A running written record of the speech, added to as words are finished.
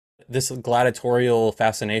This gladiatorial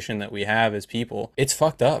fascination that we have as people, it's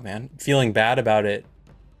fucked up, man. Feeling bad about it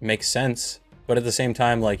makes sense. But at the same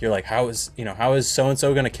time, like, you're like, how is so and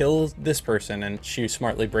so gonna kill this person? And she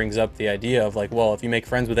smartly brings up the idea of like, well, if you make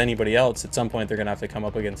friends with anybody else, at some point they're gonna have to come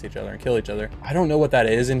up against each other and kill each other. I don't know what that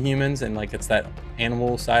is in humans, and like it's that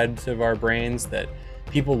animal side of our brains that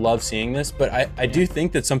people love seeing this. But I do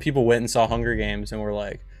think that some people went and saw Hunger Games and were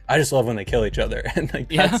like, I just love when they kill each other. And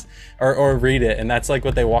like Yeah. that's or read it, and that's like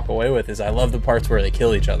what they walk away with is I love the parts where they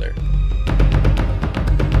kill each other.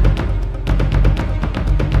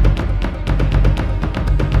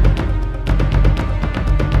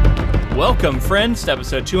 Welcome, friends, to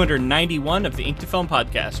episode 291 of the Ink to Film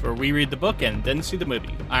podcast, where we read the book and then see the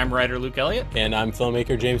movie. I'm writer Luke Elliott. And I'm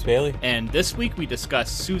filmmaker James Bailey. And this week we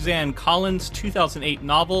discuss Suzanne Collins' 2008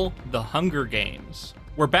 novel, The Hunger Games.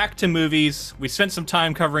 We're back to movies. We spent some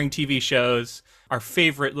time covering TV shows. Our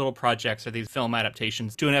favorite little projects are these film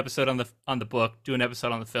adaptations. Do an episode on the book, do an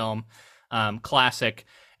episode on the film, classic.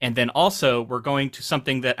 And then also we're going to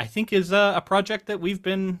something that I think is a project that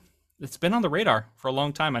it's been on the radar for a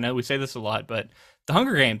long time. I know we say this a lot, but The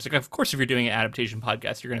Hunger Games, like, of course, if you're doing an adaptation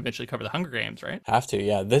podcast, you're going to eventually cover The Hunger Games, right? Have to,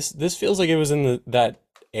 yeah. This feels like it was in that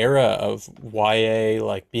era of YA,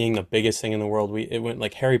 like being the biggest thing in the world. It went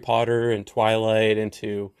like Harry Potter and Twilight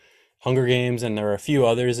into Hunger Games, and there were a few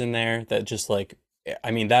others in there that just like, I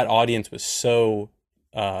mean, that audience was so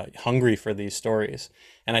hungry for these stories.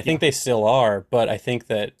 And I think they still are, but I think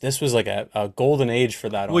that this was like a golden age for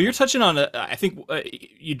that. Well, you're touching on, I think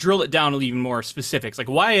you drill it down to even more specifics. Like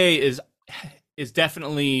YA is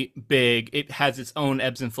definitely big. It has its own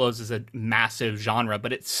ebbs and flows as a massive genre,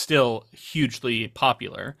 but it's still hugely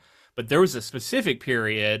popular. But there was a specific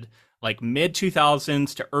period, like mid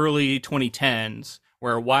 2000s to early 2010s,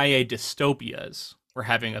 where YA dystopias were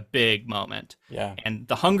having a big moment. Yeah. And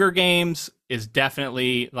The Hunger Games is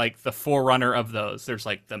definitely like the forerunner of those. There's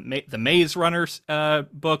like the Maze Runners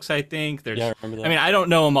books, I think. There's, Yeah, I remember that. I mean, I don't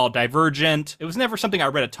know them all. Divergent. It was never something I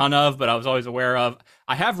read a ton of, but I was always aware of.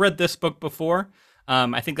 I have read this book before.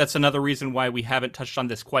 I think that's another reason why we haven't touched on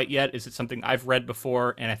this quite yet, is it's something I've read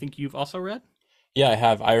before, and I think you've also read. Yeah, I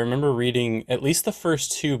have. I remember reading at least the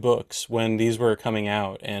first two books when these were coming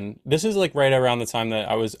out, and this is like right around the time that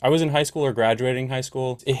I was in high school or graduating high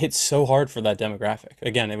school. It hit so hard for that demographic.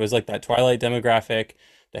 Again, it was like that Twilight demographic,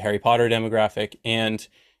 the Harry Potter demographic, and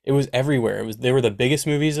it was everywhere. They were the biggest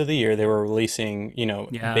movies of the year. They were releasing,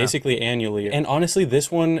 Yeah. basically annually. And honestly,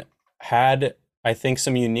 this one had, I think,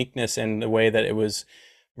 some uniqueness in the way that it was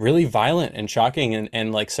really violent and shocking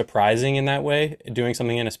and like surprising in that way, doing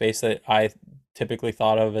something in a space that I typically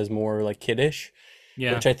thought of as more like kiddish,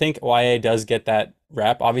 Yeah. which I think YA does get that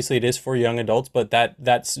rap. Obviously it is for young adults, but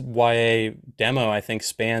that's YA demo, I think,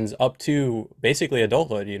 spans up to basically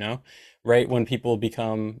adulthood, right when people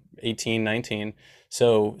become 18, 19.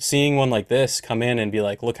 So seeing one like this come in and be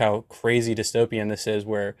like, look how crazy dystopian this is,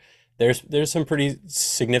 where there's some pretty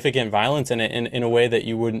significant violence in it in a way that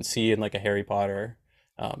you wouldn't see in like a Harry Potter.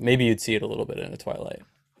 Maybe you'd see it a little bit in a Twilight.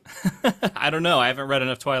 I don't know. I haven't read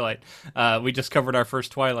enough Twilight. We just covered our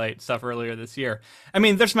first Twilight stuff earlier this year. I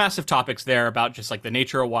mean, there's massive topics there about just like the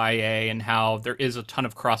nature of YA and how there is a ton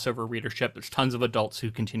of crossover readership. There's tons of adults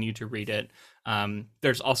who continue to read it.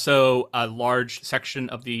 There's also a large section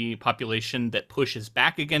of the population that pushes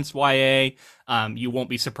back against YA. You won't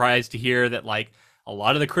be surprised to hear that like a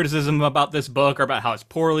lot of the criticism about this book are about how it's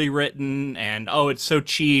poorly written and, oh, it's so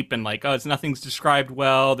cheap, and like, oh, nothing's described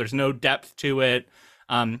well. There's no depth to it.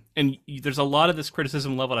 And there's a lot of this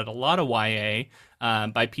criticism leveled at a lot of YA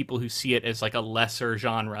by people who see it as like a lesser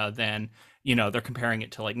genre than, they're comparing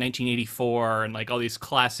it to like 1984 and like all these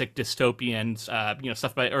classic dystopians,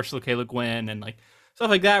 stuff by Ursula K. Le Guin and like stuff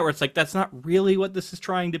like that, where it's like, that's not really what this is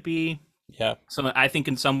trying to be. Yeah. So I think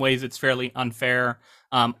in some ways it's fairly unfair.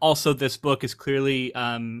 Also, this book is clearly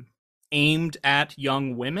aimed at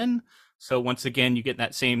young women. So once again, you get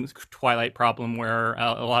that same Twilight problem where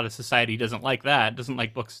a lot of society doesn't like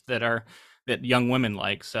books that young women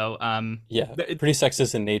like. So Yeah, pretty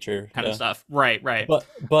sexist in nature. kind of stuff. Right.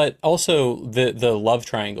 But also the love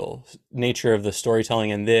triangle nature of the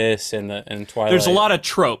storytelling in this and Twilight. There's a lot of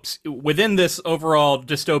tropes within this overall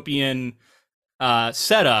dystopian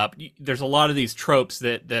setup. There's a lot of these tropes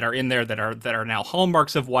that are in there that are now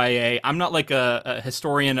hallmarks of YA. I'm not like a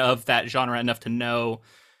historian of that genre enough to know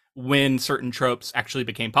when certain tropes actually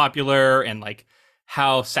became popular and like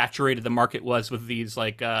how saturated the market was with these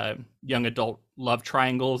like young adult love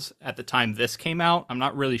triangles at the time this came out. I'm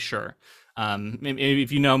not really sure. Maybe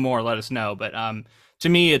if you know more, let us know. But to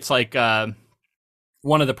me, it's like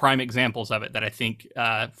one of the prime examples of it that I think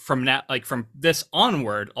from now, like from this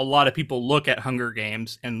onward, a lot of people look at Hunger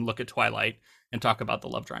Games and look at Twilight and talk about the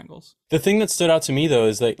love triangles. The thing that stood out to me though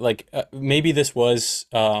is that maybe this was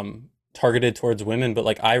targeted towards women, but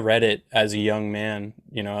like I read it as a young man,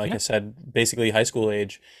 you know, like Yeah, I said, basically high school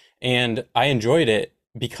age, and I enjoyed it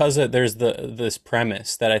because there's this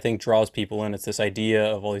premise that I think draws people in. It's this idea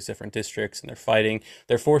of all these different districts and they're fighting,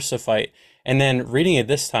 they're forced to fight, and then reading it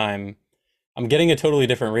this time. I'm getting a totally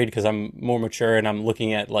different read because I'm more mature and I'm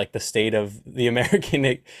looking at like the state of the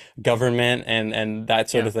American government and that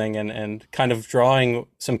sort yeah. of thing and kind of drawing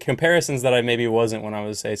some comparisons that I maybe wasn't when I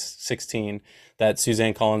was say 16 that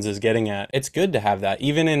Suzanne Collins is getting at. It's good to have that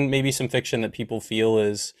even in maybe some fiction that people feel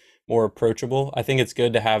is more approachable. I think it's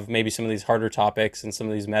good to have maybe some of these harder topics and some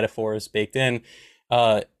of these metaphors baked in.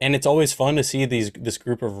 And it's always fun to see this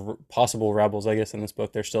group of possible rebels. I guess in this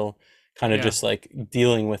book they're still kind of Yeah. just like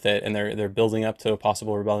dealing with it and they're building up to a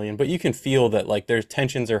possible rebellion, but you can feel that like their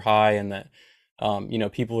tensions are high and that you know,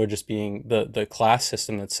 people are just being the class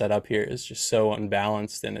system that's set up here is just so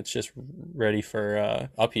unbalanced and it's just ready for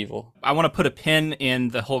upheaval. I want to put a pin in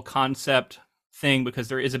the whole concept thing because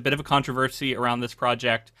there is a bit of a controversy around this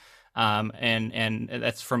project. And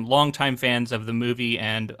that's from longtime fans of the movie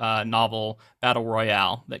and novel Battle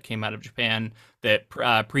Royale that came out of Japan that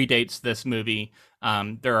predates this movie.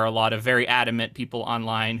 There are a lot of very adamant people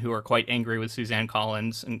online who are quite angry with Suzanne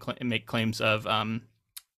Collins and make claims of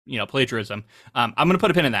plagiarism. I'm going to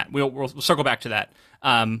put a pin in that. We'll circle back to that.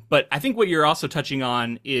 But I think what you're also touching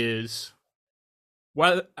on is,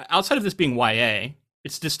 while outside of this being YA,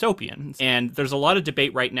 it's dystopian, and there's a lot of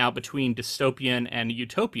debate right now between dystopian and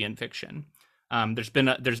utopian fiction. There's been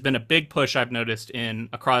a big push I've noticed in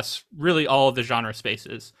across really all of the genre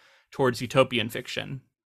spaces towards utopian fiction.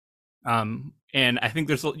 And I think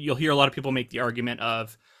you'll hear a lot of people make the argument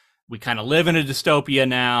of, we kind of live in a dystopia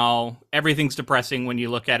now. Everything's depressing when you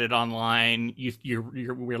look at it online.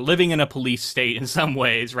 We're living in a police state in some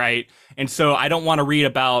ways, right? And so I don't want to read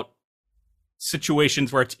about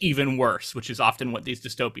situations where it's even worse, which is often what these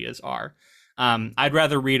dystopias are. I'd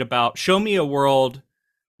rather read about, show me a world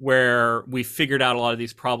where we figured out a lot of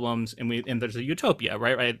these problems and there's a utopia,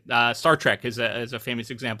 right? Star Trek is a famous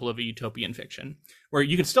example of a utopian fiction where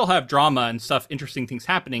you can still have drama and stuff, interesting things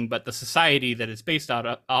happening, but the society that it's based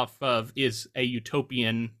off of is a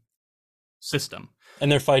utopian system.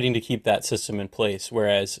 And they're fighting to keep that system in place,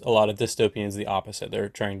 whereas a lot of dystopians the opposite. They're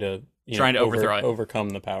trying to Overthrow it. overcome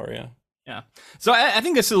the power. Yeah. Yeah. So I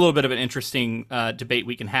think this is a little bit of an interesting debate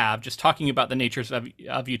we can have, just talking about the natures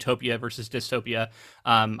of utopia versus dystopia.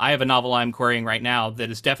 I have a novel I'm querying right now that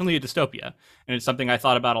is definitely a dystopia, and it's something I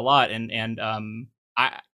thought about a lot. And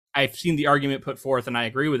I've seen the argument put forth, and I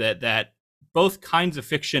agree with it, that both kinds of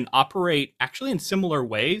fiction operate actually in similar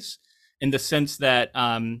ways, in the sense that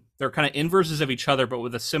they're kind of inverses of each other, but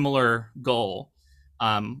with a similar goal.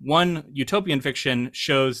 One, utopian fiction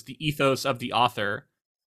shows the ethos of the author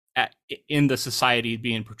in the society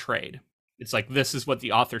being portrayed. It's like, this is what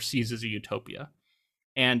the author sees as a utopia.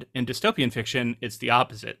 And in dystopian fiction, it's the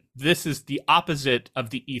opposite. This is the opposite of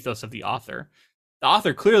the ethos of the author. The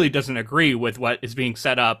author clearly doesn't agree with what is being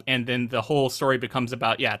set up, and then the whole story becomes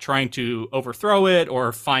about, trying to overthrow it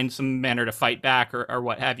or find some manner to fight back or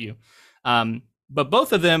what have you. But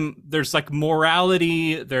both of them, there's like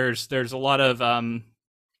morality, there's a lot of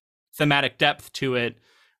thematic depth to it,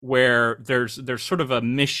 where there's sort of a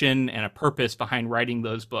mission and a purpose behind writing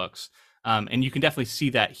those books. And you can definitely see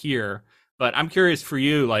that here. But I'm curious for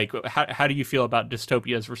you, like, how do you feel about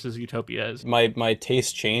dystopias versus utopias? My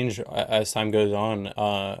tastes change as time goes on.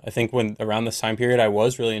 I think when around this time period, I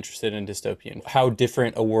was really interested in dystopian. How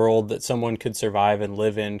different a world that someone could survive and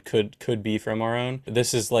live in could be from our own.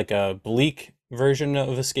 This is like a bleak version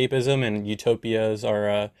of escapism, and utopias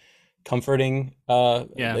are comforting.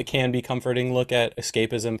 It can be comforting look at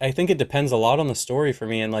escapism. I think it depends a lot on the story for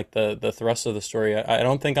me and like the thrust of the story. I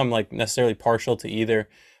don't think I'm like necessarily partial to either.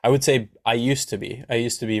 I would say I used to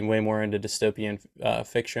be way more into dystopian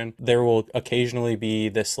fiction. There will occasionally be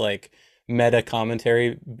this like meta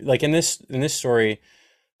commentary, like in this story,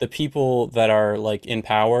 the people that are like in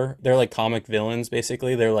power, they're like comic villains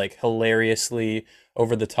basically. They're like hilariously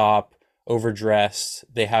over the top, overdressed.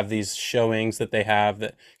 They have these showings that they have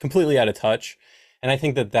that completely out of touch. And I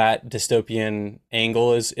think that dystopian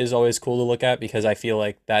angle is always cool to look at, because I feel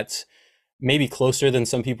like that's maybe closer than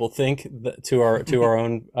some people think to our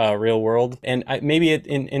own real world. And maybe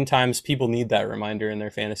in times people need that reminder in their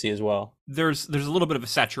fantasy as well. There's a little bit of a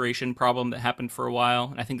saturation problem that happened for a while,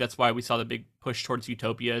 and I think that's why we saw the big push towards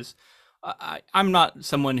utopias. I'm not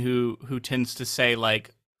someone who tends to say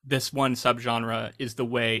like, this one subgenre is the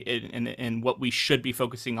way and what we should be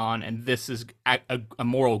focusing on, and this is a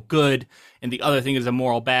moral good, and the other thing is a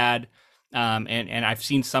moral bad. And I've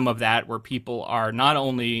seen some of that where people are not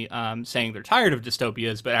only saying they're tired of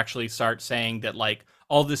dystopias, but actually start saying that like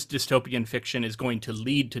all this dystopian fiction is going to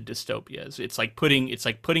lead to dystopias. It's like putting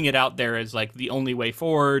it out there as like the only way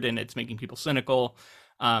forward, and it's making people cynical.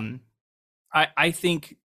 Um, I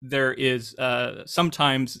think there is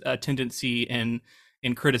sometimes a tendency in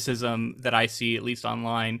criticism that I see, at least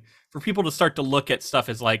online, for people to start to look at stuff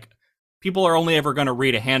as like people are only ever going to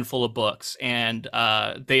read a handful of books, and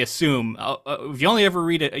they assume if you only ever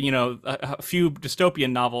read a few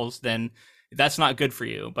dystopian novels, then that's not good for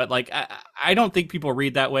you. But like I don't think people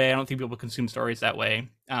read that way. I don't think people consume stories that way.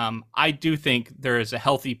 I do think there is a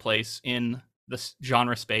healthy place in the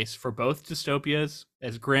genre space for both dystopias,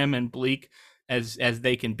 as grim and bleak as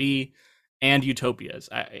they can be, and utopias.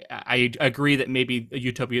 I agree that maybe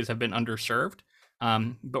utopias have been underserved,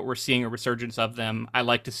 but we're seeing a resurgence of them. I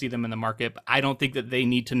like to see them in the market, but I don't think that they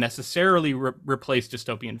need to necessarily replace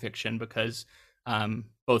dystopian fiction, because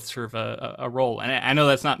both serve a role. And I know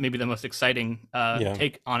that's not maybe the most exciting Yeah.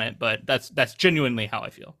 take on it, but that's genuinely how I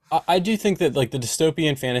feel. I do think that like the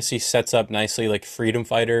dystopian fantasy sets up nicely like freedom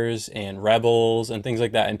fighters and rebels and things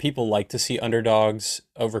like that, and people like to see underdogs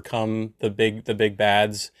overcome the big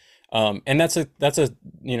bads. And that's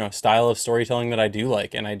a style of storytelling that I do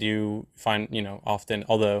like, and I do find often,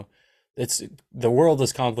 although it's the world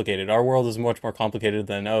is complicated. Our world is much more complicated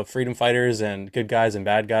than freedom fighters and good guys and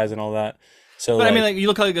bad guys and all that. So But I mean, like like you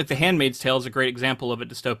look like The Handmaid's Tale is a great example of a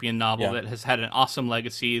dystopian novel yeah, that has had an awesome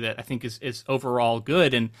legacy that I think is overall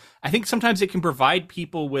good. And I think sometimes it can provide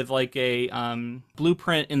people with like a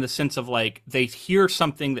blueprint, in the sense of like they hear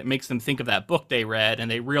something that makes them think of that book they read, and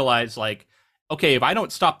they realize like, okay, if I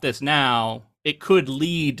don't stop this now, it could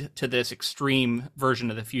lead to this extreme version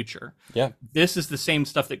of the future. yeah, This is the same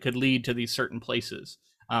stuff that could lead to these certain places.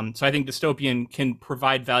 So I think dystopian can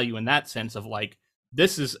provide value in that sense of like,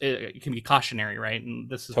 this is it can be cautionary, right? And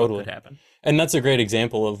this is what totally. could happen. And that's a great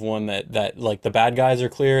example of one that like the bad guys are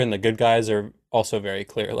clear and the good guys are also very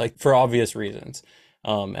clear, like for obvious reasons.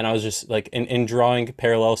 And I was just like in drawing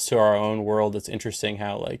parallels to our own world, it's interesting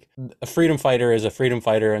how like a freedom fighter is a freedom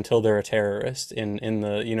fighter until they're a terrorist in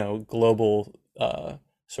the global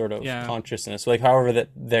sort of Yeah. consciousness. Like however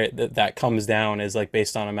that comes down is like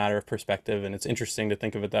based on a matter of perspective, and it's interesting to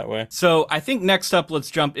think of it that way. So I think next up, let's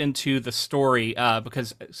jump into the story,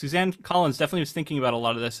 because Suzanne Collins definitely was thinking about a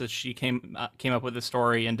lot of this as she came up with the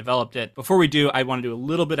story and developed it. Before we do, I want to do a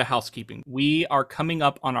little bit of housekeeping. We are coming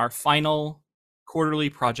up on our final quarterly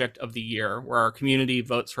project of the year, where our community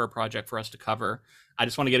votes for a project for us to cover. I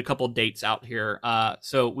just want to get a couple of dates out here.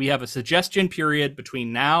 So we have a suggestion period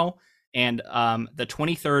between now and the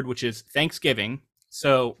 23rd, which is Thanksgiving.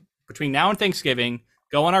 So between now and Thanksgiving,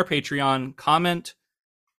 go on our Patreon, comment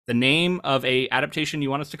the name of a adaptation you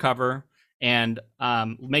want us to cover, and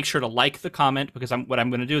make sure to like the comment, because what I'm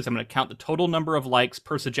going to do is I'm going to count the total number of likes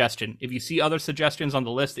per suggestion. If you see other suggestions on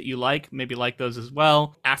the list that you like, maybe like those as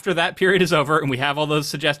well. After that period is over and we have all those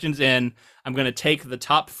suggestions in, I'm going to take the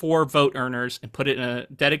top 4 vote earners and put it in a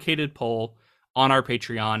dedicated poll on our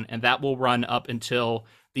Patreon, and that will run up until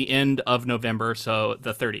the end of November, so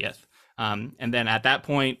the 30th. And then at that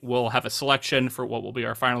point, we'll have a selection for what will be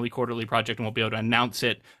our finally quarterly project, and we'll be able to announce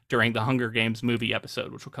it during the Hunger Games movie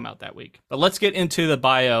episode, which will come out that week. But let's get into the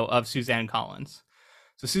bio of Suzanne Collins.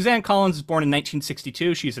 So Suzanne Collins was born in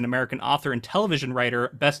 1962. She's an American author and television writer,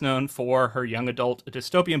 best known for her young adult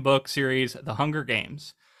dystopian book series, The Hunger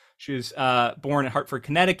Games. She was born in Hartford,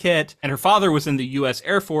 Connecticut, and her father was in the U.S.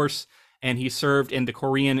 Air Force, and he served in the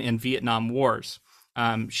Korean and Vietnam Wars.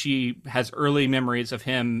 She has early memories of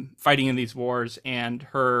him fighting in these wars and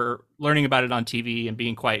her learning about it on TV and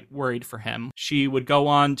being quite worried for him. She would go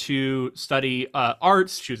on to study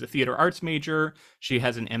arts. She was a theater arts major. She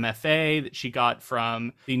has an MFA that she got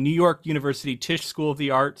from the New York University Tisch School of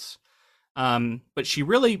the Arts. But she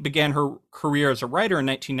really began her career as a writer in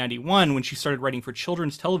 1991 when she started writing for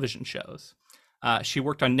children's television shows. She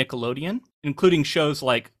worked on Nickelodeon, including shows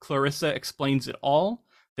like Clarissa Explains It All,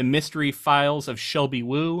 The Mystery Files of Shelby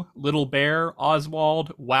Woo, Little Bear,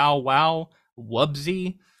 Oswald, Wow Wow,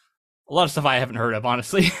 Wubsy. A lot of stuff I haven't heard of,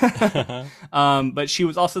 honestly. But she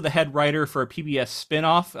was also the head writer for a PBS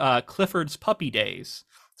spinoff, Clifford's Puppy Days.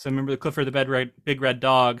 So remember the Clifford the Big Red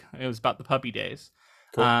Dog? It was about the puppy days.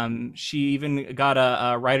 Cool. She even got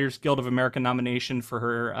a Writers Guild of America nomination for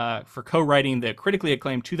her for co-writing the critically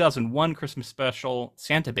acclaimed 2001 Christmas special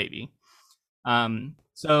Santa Baby.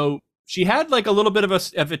 So she had like a little bit of a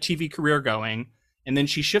TV career going, and then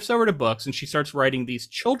she shifts over to books and she starts writing these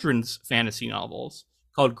children's fantasy novels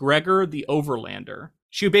called Gregor the Overlander.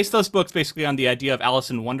 She based those books basically on the idea of Alice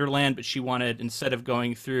in Wonderland, but she wanted, instead of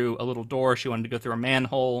going through a little door, she wanted to go through a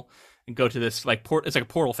manhole and go to this like it's like a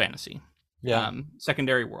portal fantasy, Yeah.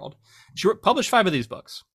 secondary world. She published 5 of these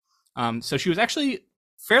books, so she was actually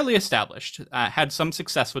fairly established, had some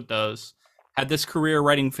success with those, had this career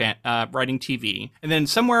writing writing TV, and then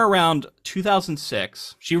somewhere around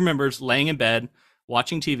 2006, she remembers laying in bed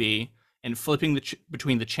watching TV and flipping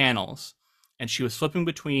between the channels, and she was flipping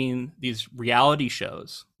between these reality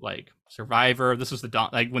shows like Survivor. This was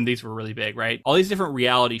like when these were really big, right? All these different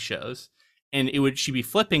reality shows, and she'd be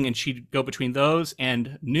flipping, and she'd go between those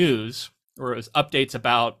and news, or it was updates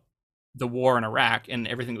about the war in Iraq and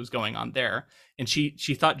everything that was going on there. And she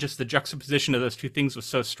thought just the juxtaposition of those two things was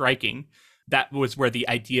so striking. That was where the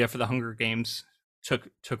idea for the Hunger Games took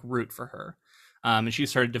root for her, and she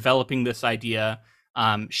started developing this idea.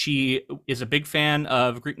 She is a big fan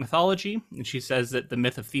of Greek mythology, and she says that the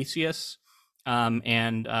myth of Theseus,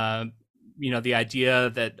 and the idea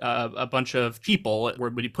that a bunch of people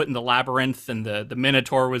were put in the labyrinth and the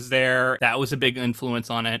Minotaur was there, that was a big influence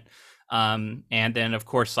on it. And then, of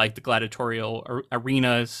course, like the gladiatorial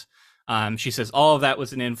arenas. She says all of that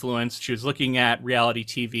was an influence. She was looking at reality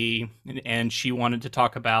TV, and she wanted to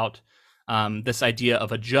talk about this idea of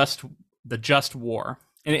the just war.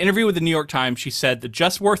 In an interview with the New York Times, she said, "The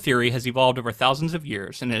just war theory has evolved over thousands of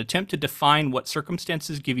years in an attempt to define what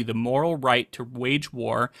circumstances give you the moral right to wage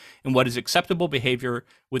war and what is acceptable behavior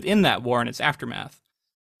within that war and its aftermath.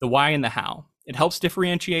 The why and the how. It helps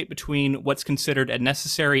differentiate between what's considered a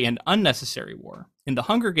necessary and unnecessary war. In the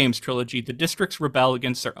Hunger Games trilogy, the districts rebel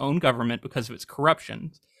against their own government because of its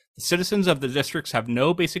corruption. The citizens of the districts have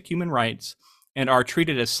no basic human rights and are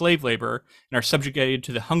treated as slave labor and are subjugated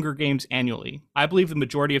to the Hunger Games annually. I believe the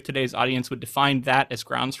majority of today's audience would define that as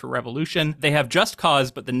grounds for revolution. They have just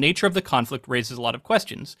cause, but the nature of the conflict raises a lot of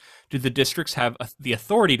questions. Do the districts have the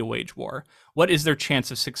authority to wage war? What is their chance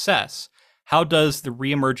of success? How does the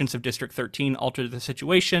reemergence of District 13 alter the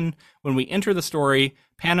situation? When we enter the story,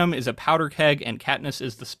 Panem is a powder keg and Katniss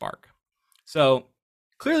is the spark." So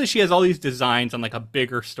clearly she has all these designs on like a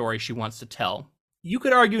bigger story she wants to tell. You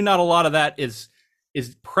could argue not a lot of that is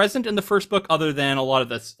present in the first book, other than a lot of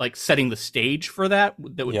this like setting the stage for that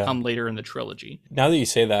would come later in the trilogy. Now that you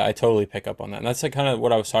say that, I totally pick up on that. And that's like kind of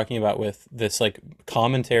what I was talking about with this like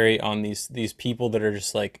commentary on these people that are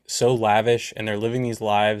just like so lavish, and they're living these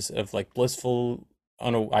lives of like blissful.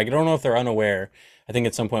 I don't know if they're unaware. I think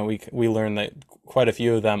at some point we learn that quite a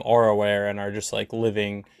few of them are aware and are just like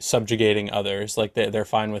living, subjugating others. Like they're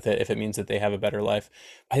fine with it if it means that they have a better life.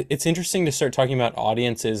 It's interesting to start talking about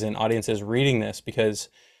audiences and audiences reading this, because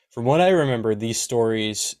from what I remember, these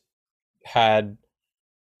stories had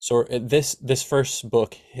this first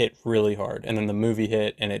book hit really hard, and then the movie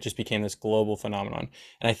hit, and it just became this global phenomenon.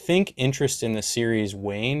 And I think interest in the series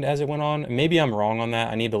waned as it went on. Maybe I'm wrong on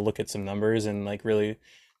that. I need to look at some numbers and like really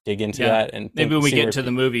dig into that. And maybe when we get to the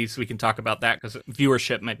movies, we can talk about that, because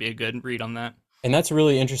viewership might be a good read on that. And that's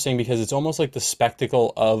really interesting, because it's almost like the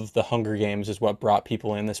spectacle of the Hunger Games is what brought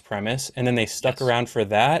people in this premise. And then they stuck around for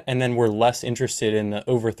that, and then were less interested in the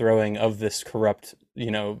overthrowing of this corrupt,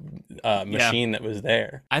 machine that was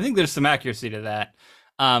there. I think there's some accuracy to that.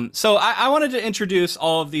 So I wanted to introduce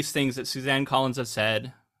all of these things that Suzanne Collins has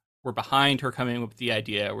said were behind her coming up with the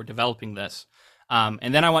idea. We're developing this.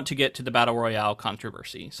 And then I want to get to the Battle Royale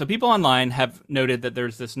controversy. So people online have noted that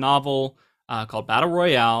there's this novel called Battle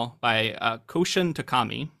Royale by Koshin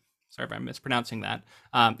Takami. Sorry if I'm mispronouncing that.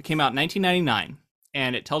 It came out in 1999,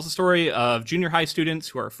 and it tells the story of junior high students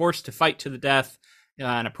who are forced to fight to the death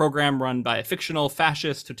in a program run by a fictional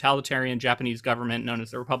fascist totalitarian Japanese government known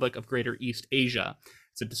as the Republic of Greater East Asia.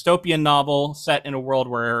 It's a dystopian novel set in a world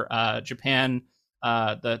where Japan,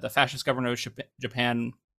 the fascist government of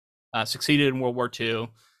Japan, succeeded in World War II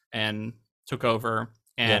and took over.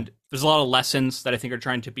 And there's a lot of lessons that I think are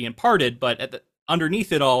trying to be imparted, but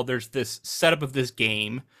underneath it all, there's this setup of this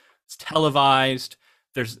game. It's televised.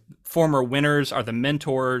 There's former winners are the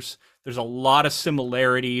mentors. There's a lot of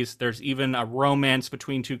similarities. There's even a romance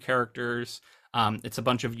between two characters. It's a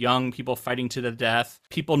bunch of young people fighting to the death.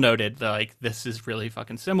 People noted that, like, this is really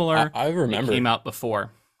fucking similar. I remember. It came out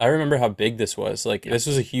before. I remember how big this was. Like, this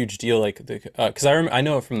was a huge deal. Like, because I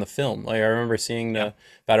know it from the film. Like, I remember seeing the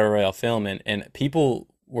Battle Royale film, and people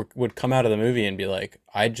would come out of the movie and be like,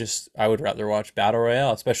 I would rather watch Battle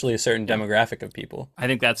Royale, especially a certain demographic of people. I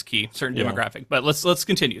think that's key, certain demographic. But let's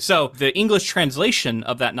continue. So the English translation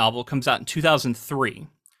of that novel comes out in 2003.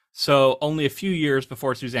 So only a few years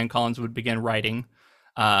before Suzanne Collins would begin writing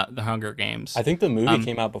The Hunger Games. I think the movie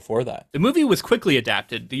came out before that. The movie was quickly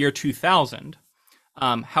adapted the year 2000.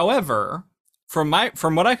 However,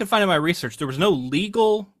 from what I could find in my research, there was no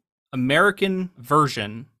legal American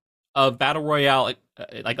version of Battle Royale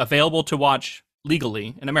like available to watch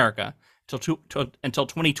legally in America until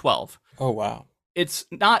 2012. Oh wow. It's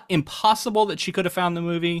not impossible that she could have found the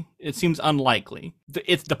movie. It seems unlikely.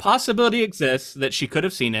 The possibility exists that she could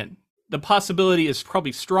have seen it. The possibility is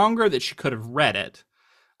probably stronger that she could have read it.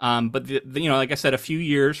 But like I said, a few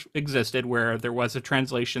years existed where there was a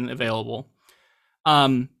translation available.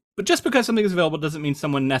 But just because something is available doesn't mean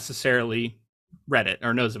someone necessarily read it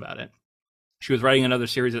or knows about it. She was writing another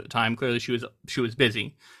series at the time. Clearly, she was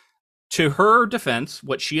busy. To her defense,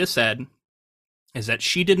 what she has said is that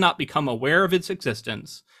she did not become aware of its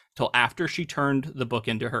existence till after she turned the book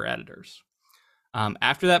into her editors.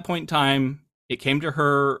 After that point in time, it came to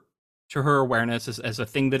her awareness as a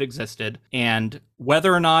thing that existed, and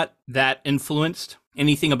whether or not that influenced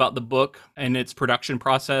anything about the book and its production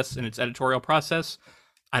process and its editorial process,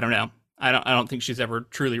 I don't know. I don't think she's ever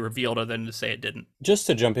truly revealed, other than to say it didn't. Just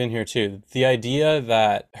to jump in here too, the idea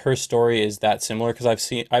that her story is that similar, because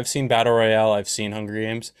I've seen Battle Royale, I've seen Hunger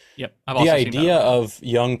Games. Yep. The idea of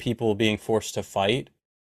young people being forced to fight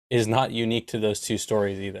is not unique to those two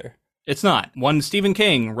stories either. It's not. One Stephen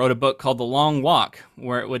King wrote a book called The Long Walk,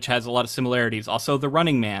 which has a lot of similarities. Also, The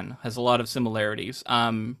Running Man has a lot of similarities.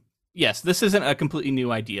 Yes, this isn't a completely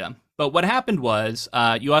new idea. But what happened was,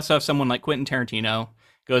 you also have someone like Quentin Tarantino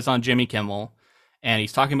goes on Jimmy Kimmel, and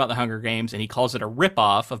he's talking about the Hunger Games, and he calls it a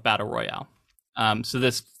ripoff of Battle Royale. So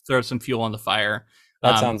this throws some fuel on the fire.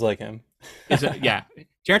 That sounds like him. Yeah.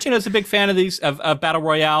 Tarantino's a big fan of Battle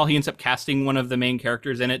Royale. He ends up casting one of the main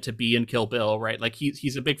characters in it to be in Kill Bill, right? Like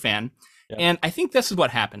he's a big fan. Yep. And I think this is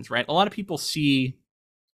what happens, right? A lot of people see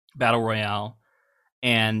Battle Royale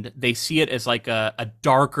and they see it as like a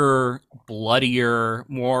darker, bloodier,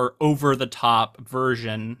 more over the top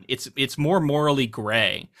version. It's more morally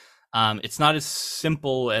gray. It's not as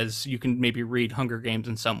simple as you can maybe read Hunger Games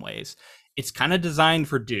in some ways. It's kind of designed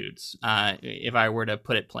for dudes, if I were to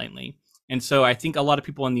put it plainly. And so I think a lot of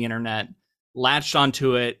people on the internet latched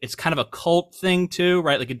onto it. It's kind of a cult thing too,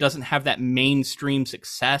 right? Like it doesn't have that mainstream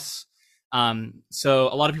success. So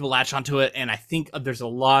a lot of people latch onto it. And I think there's a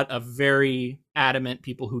lot of very adamant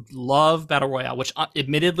people who love Battle Royale, which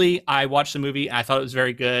admittedly, I watched the movie and I thought it was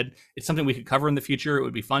very good. It's something we could cover in the future. It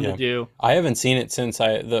would be fun to do. I haven't seen it since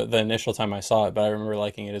the initial time I saw it, but I remember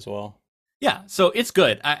liking it as well. Yeah, so it's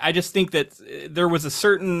good. I just think that there was a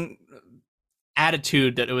certain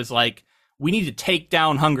attitude that it was like, we need to take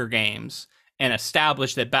down Hunger Games and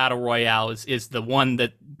establish that Battle Royale is the one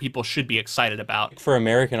that people should be excited about. For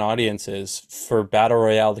American audiences, for Battle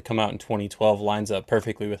Royale to come out in 2012 lines up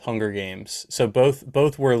perfectly with Hunger Games. So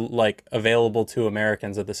both were like available to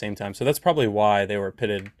Americans at the same time. So that's probably why they were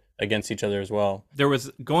pitted against each other as well. There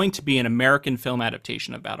was going to be an American film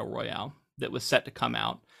adaptation of Battle Royale that was set to come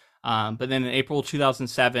out. But then in April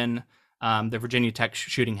 2007, the Virginia Tech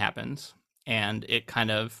shooting happens, and it kind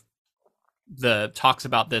of the talks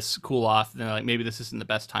about this cool off. And they're like, maybe this isn't the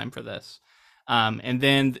best time for this. And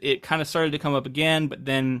then it kind of started to come up again. But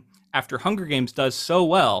then after Hunger Games does so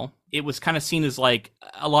well, it was kind of seen as like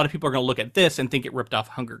a lot of people are going to look at this and think it ripped off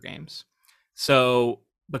Hunger Games. So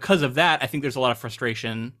because of that, I think there's a lot of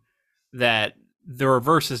frustration that the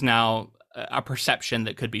reverse is now a perception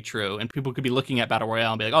that could be true. And people could be looking at Battle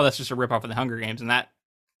Royale and be like, oh, that's just a ripoff of the Hunger Games. And that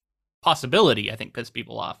possibility, I think, pissed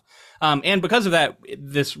people off. And because of that,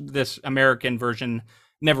 this American version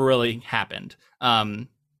never really happened.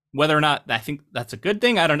 Whether or not I think that's a good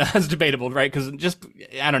thing, I don't know. That's debatable, right? Because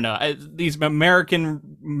I don't know. These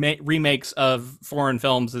American remakes of foreign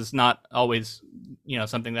films is not always,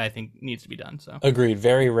 something that I think needs to be done. So agreed.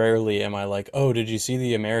 Very rarely am I like, oh, did you see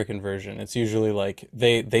the American version? It's usually like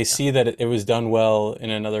they see that it was done well in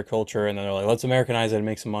another culture, and then they're like, let's Americanize it and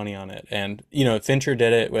make some money on it. And Fincher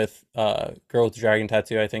did it with Girl with the Dragon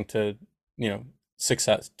Tattoo, I think, to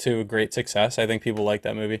a great success. I think people like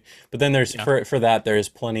that movie. But then there's for that there's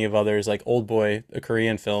plenty of others, like Old Boy, a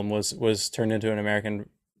Korean film, was turned into an American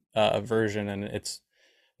version, and it's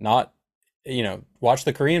not, watch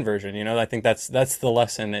the Korean version. I think that's the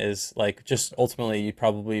lesson, is like, just ultimately you'd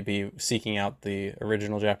probably be seeking out the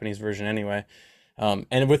original Japanese version anyway.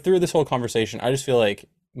 And through this whole conversation, I just feel like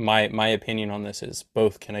my opinion on this is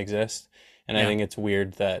both can exist, and I think it's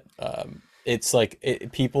weird that it's like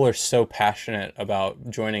people are so passionate about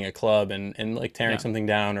joining a club and like tearing something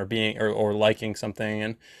down or being or liking something,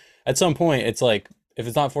 and at some point it's like, if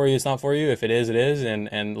it's not for you, it's not for you. If it is, it is,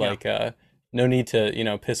 and like no need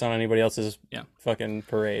to piss on anybody else's fucking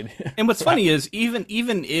parade. And what's funny is even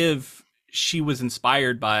if she was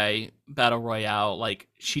inspired by Battle Royale, like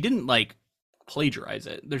she didn't like plagiarize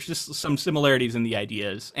it. There's just some similarities in the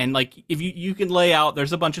ideas, and like if you can lay out,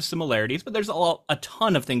 there's a bunch of similarities, but there's a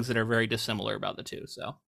ton of things that are very dissimilar about the two.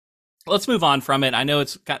 So let's move on from it. I know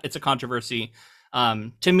it's a controversy.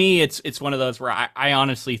 To me, it's one of those where I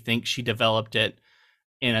honestly think she developed it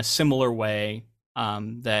in a similar way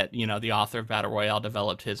that the author of Battle Royale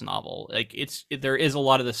developed his novel. Like there is a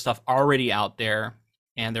lot of this stuff already out there,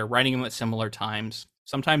 and they're writing them at similar times.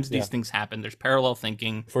 Sometimes these things happen. There's parallel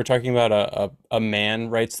thinking. If we're talking about a man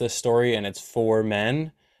writes this story and it's for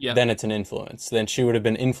men, then it's an influence. Then she would have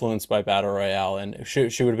been influenced by Battle Royale, and she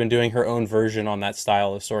would have been doing her own version on that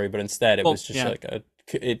style of story. But instead, it was just like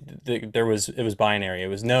it was binary. It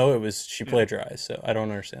was she plagiarized. So I don't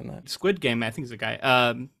understand that. Squid Game, I think is a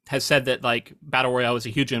guy, has said that like Battle Royale was a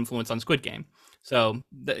huge influence on Squid Game. So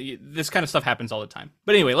this kind of stuff happens all the time.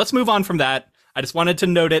 But anyway, let's move on from that. I just wanted to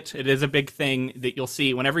note it. It is a big thing that you'll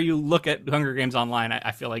see whenever you look at Hunger Games online.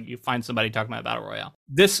 I feel like you find somebody talking about Battle Royale.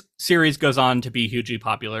 This series goes on to be hugely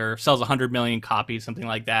popular, sells 100 million copies, something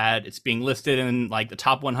like that. It's being listed in like the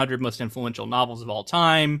top 100 most influential novels of all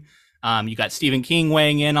time. You got Stephen King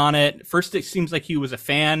weighing in on it. First, it seems like he was a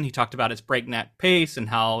fan. He talked about its breakneck pace and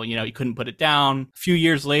how, he couldn't put it down. A few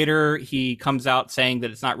years later, he comes out saying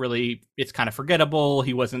that it's kind of forgettable.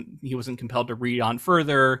 He wasn't compelled to read on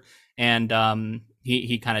further. And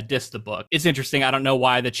he kind of dissed the book. It's interesting. I don't know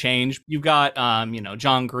why the change. You've got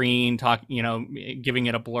John Green giving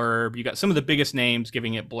it a blurb. You got some of the biggest names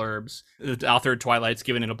giving it blurbs. The author of Twilight's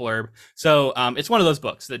giving it a blurb. So it's one of those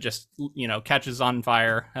books that just catches on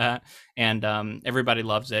fire and everybody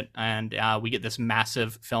loves it. And we get this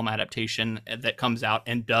massive film adaptation that comes out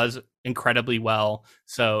and does incredibly well.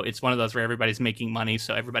 So it's one of those where everybody's making money,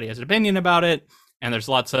 so everybody has an opinion about it, and there's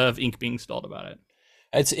lots of ink being spilled about it.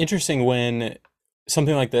 It's interesting when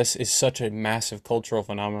something like this is such a massive cultural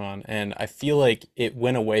phenomenon, and I feel like it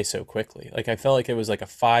went away so quickly. Like I felt like it was like a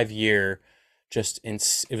 5-year,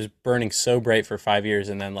 it was burning so bright for 5 years,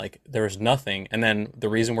 and then like there was nothing. And then the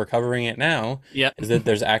reason we're covering it now is that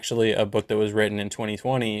there's actually a book that was written in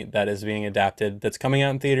 2020 that is being adapted, that's coming out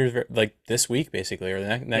in theaters like this week, basically, or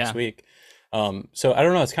the next week. So I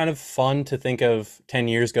don't know. It's kind of fun to think of 10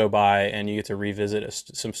 years go by and you get to revisit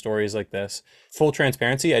some stories like this. Full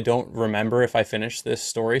transparency, I don't remember if I finished this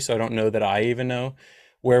story, so I don't know that I even know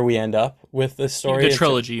where we end up with this story. The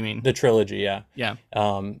trilogy, you mean? The trilogy, yeah. Yeah.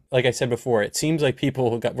 Like I said before, it seems like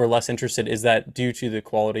people were less interested. Is that due to the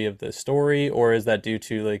quality of the story, or is that due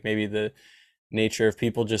to like maybe the nature of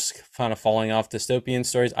people just kind of falling off dystopian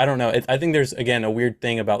stories? I don't know. I think there's, again, a weird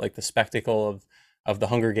thing about like the spectacle of the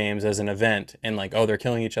Hunger Games as an event, and like, oh, they're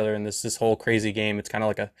killing each other in this whole crazy game. It's kind of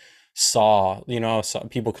like a Saw,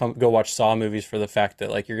 people go watch Saw movies for the fact that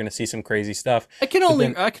like you're going to see some crazy stuff. I can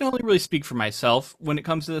only really speak for myself when it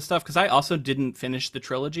comes to this stuff, because I also didn't finish the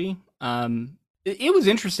trilogy. It was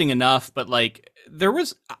interesting enough, but like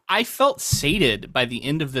I felt sated by the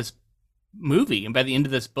end of this movie and by the end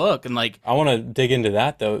of this book, and like I want to dig into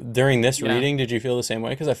that though. During this reading, did you feel the same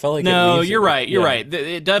way? Because I felt like you're right.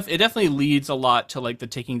 It definitely leads a lot to like the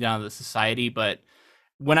taking down of the society. But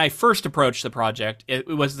when I first approached the project, it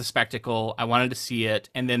was the spectacle. I wanted to see it,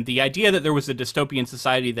 and then the idea that there was a dystopian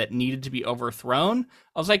society that needed to be overthrown.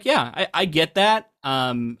 I was like, yeah, I get that.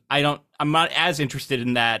 I'm not as interested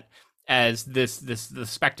in that as the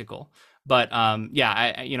spectacle. But I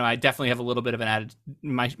definitely have a little bit of an attitude.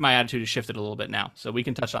 My attitude has shifted a little bit now, so we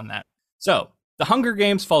can touch on that. So the Hunger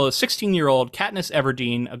Games follows 16-year-old Katniss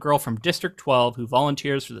Everdeen, a girl from District 12 who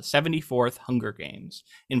volunteers for the 74th Hunger Games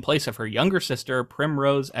in place of her younger sister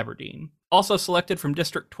Primrose Everdeen. Also selected from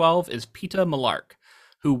District 12 is Peeta Mellark,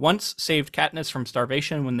 who once saved Katniss from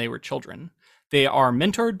starvation when they were children. They are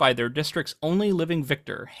mentored by their district's only living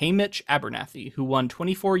victor, Haymitch Abernathy, who won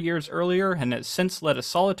 24 years earlier and has since led a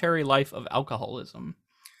solitary life of alcoholism.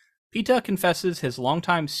 Peeta confesses his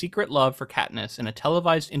longtime secret love for Katniss in a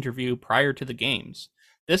televised interview prior to the games.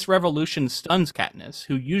 This revelation stuns Katniss,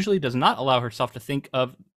 who usually does not allow herself to think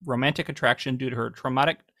of romantic attraction due to her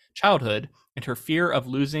traumatic childhood and her fear of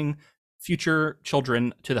losing future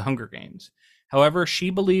children to the Hunger Games. However, she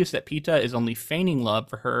believes that Peeta is only feigning love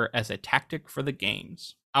for her as a tactic for the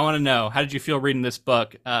games. I want to know, how did you feel reading this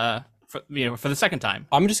book for the second time?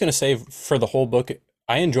 I'm just going to say, for the whole book,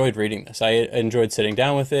 I enjoyed reading this. I enjoyed sitting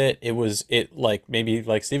down with it. It like maybe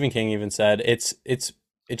like Stephen King even said, it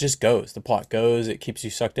just goes. The plot goes. It keeps you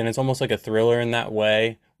sucked in. It's almost like a thriller in that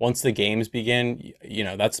way. Once the games begin,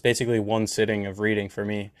 that's basically one sitting of reading for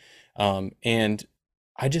me. And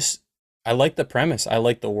I like the premise. I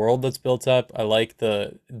like the world that's built up. I like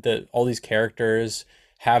the all these characters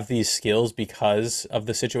have these skills because of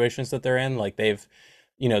the situations that they're in. Like they've,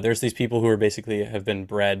 you know, there's these people who are basically have been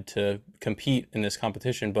bred to compete in this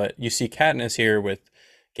competition, but you see Katniss here with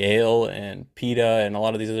Gale and Peeta and a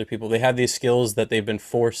lot of these other people. They have these skills that they've been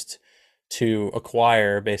forced to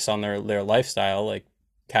acquire based on their lifestyle, like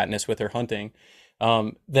Katniss with her hunting,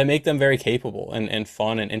 that make them very capable and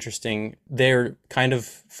fun and interesting. They're kind of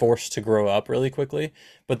forced to grow up really quickly,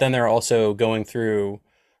 but then they're also going through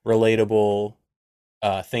relatable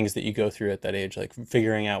things that you go through at that age, like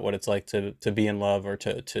figuring out what it's like to be in love or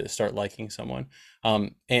to start liking someone,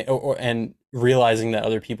 and realizing that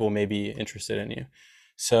other people may be interested in you.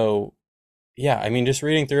 So yeah, I mean, just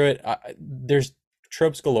reading through it, there's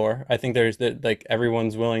tropes galore. I think there's that, like,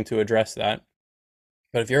 everyone's willing to address that.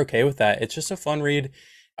 But if you're okay with that, it's just a fun read.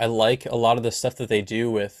 I like a lot of the stuff that they do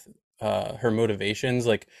with her motivations,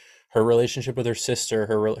 like her relationship with her sister,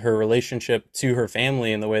 her relationship to her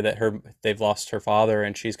family, and the way that they've lost her father,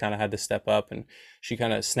 and she's kind of had to step up, and she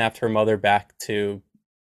kind of snapped her mother back to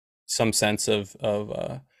some sense of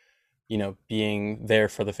you know, being there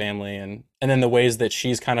for the family, and then the ways that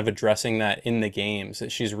she's kind of addressing that in the games,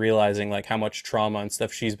 that she's realizing like how much trauma and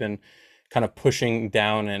stuff she's been kind of pushing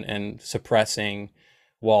down and suppressing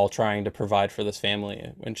while trying to provide for this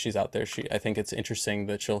family when she's out there. I think it's interesting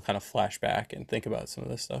that she'll kind of flash back and think about some of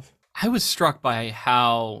this stuff. I was struck by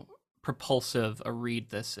how propulsive a read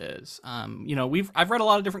this is. You know, I've read a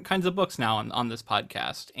lot of different kinds of books now on this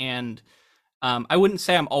podcast, and I wouldn't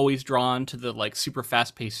say I'm always drawn to the like super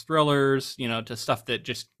fast paced thrillers, you know, to stuff that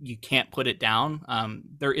just you can't put it down.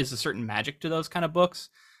 There is a certain magic to those kind of books,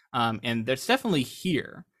 and there's definitely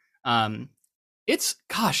here. It's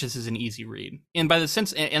gosh, this is an easy read, and by the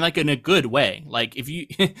sense, and like in a good way. Like if you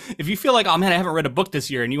if you feel like, oh man, I haven't read a book this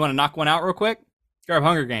year, and you want to knock one out real quick, grab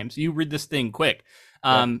Hunger Games. You read this thing quick,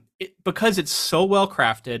 because it's so well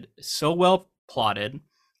crafted, so well plotted.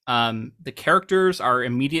 The characters are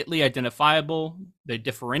immediately identifiable. They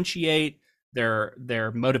differentiate.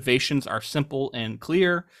 Their motivations are simple and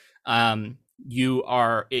clear. It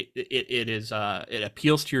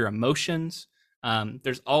appeals to your emotions.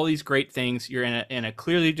 There's all these great things. You're in a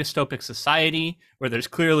clearly dystopic society where there's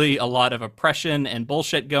clearly a lot of oppression and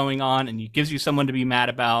bullshit going on, and it gives you someone to be mad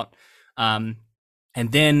about. And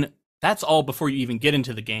then that's all before you even get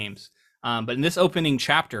into the games. But in this opening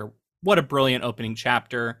chapter, what a brilliant opening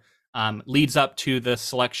chapter. Leads up to the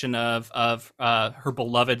selection of her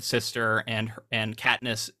beloved sister and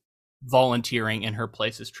Katniss volunteering in her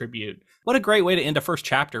place as tribute. What a great way to end a first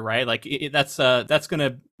chapter, right? Like that's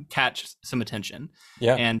gonna catch some attention.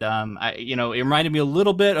 Yeah. And it reminded me a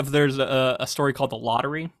little bit of, there's a story called The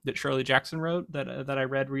Lottery that Shirley Jackson wrote that I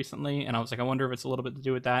read recently, and I was like, I wonder if it's a little bit to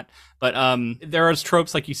do with that. But there is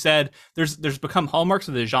tropes, like you said. There's become hallmarks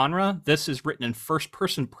of the genre. This is written in first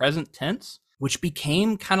person present tense, which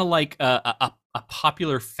became kind of like a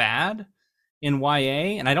popular fad in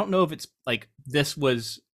YA. And I don't know if it's like this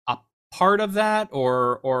was a part of that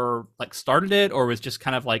or like started it, or was just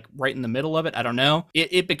kind of like right in the middle of it. I don't know.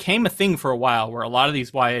 It became a thing for a while where a lot of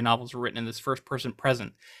these YA novels were written in this first person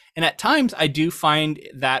present. And at times I do find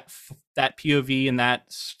that POV and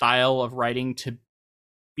that style of writing to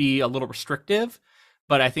be a little restrictive.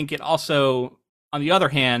 But I think it also, on the other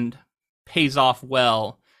hand, pays off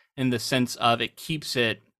well, in the sense of it keeps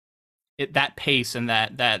it that pace and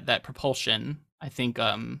that propulsion. I think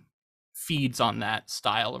feeds on that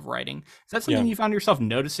style of writing. Is that something you found yourself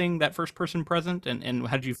noticing, that first person present, and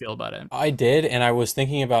how did you feel about it? I did, and I was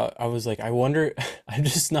thinking about, I was like, I wonder, I'm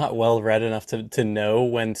just not well read enough to know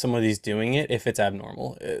when somebody's doing it, if it's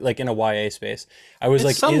abnormal, like in a YA space. I was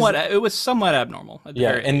like, it was somewhat abnormal. At the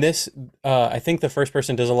very and least. this, I think the first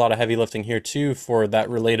person does a lot of heavy lifting here too, for that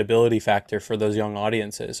relatability factor for those young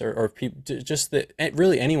audiences, or people, just that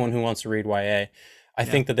really anyone who wants to read YA. I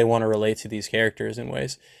think that they want to relate to these characters in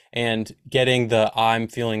ways, and getting the I'm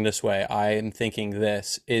feeling this way, I am thinking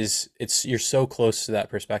this, you're so close to that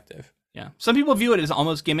perspective. Yeah. Some people view it as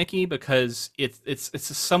almost gimmicky because it's a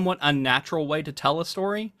somewhat unnatural way to tell a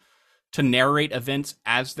story, to narrate events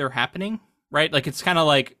as they're happening, right? Like it's kind of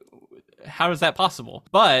like, how is that possible?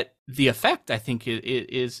 But the effect, I think,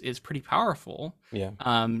 is pretty powerful.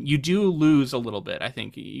 Yeah. You do lose a little bit. I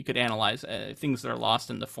think you could analyze things that are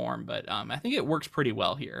lost in the form, but I think it works pretty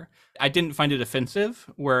well here. I didn't find it offensive,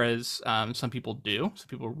 whereas some people do. Some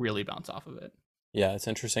people really bounce off of it. Yeah, it's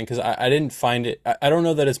interesting because I didn't find it. I don't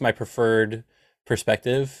know that it's my preferred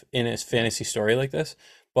perspective in a fantasy story like this,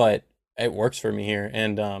 but it works for me here.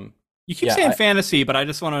 And you keep saying fantasy, but I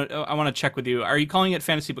want to check with you. Are you calling it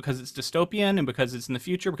fantasy because it's dystopian and because it's in the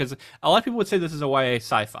future? Because a lot of people would say this is a YA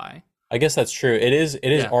sci-fi. I guess that's true. It is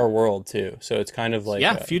Yeah. our world too. So it's kind of like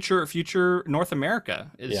Yeah, future North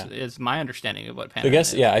America yeah. is my understanding of what So I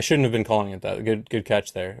guess Panorama yeah, is. I shouldn't have been calling it that. Good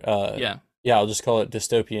catch there. Yeah. Yeah, I'll just call it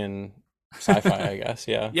dystopian sci-fi, I guess.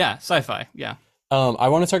 Yeah. Yeah, sci-fi. Yeah. I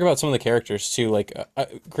want to talk about some of the characters too. Like,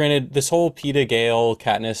 granted, this whole Peeta, Gale,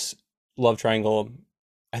 Katniss love triangle,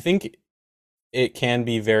 I think it can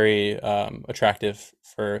be very attractive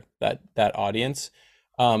for that audience.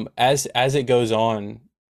 As it goes on,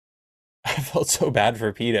 I felt so bad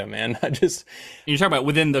for Peeta, man. I just You're talking about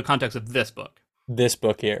within the context of this book. this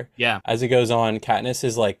book here. Yeah. As it goes on, Katniss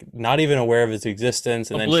is like not even aware of its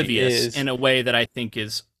existence, and then she Oblivious is. in a way that I think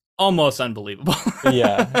is almost unbelievable.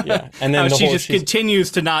 Yeah, yeah. And How then the she whole just she's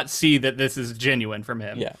continues to not see that this is genuine from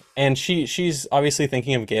him. yeah. And she's obviously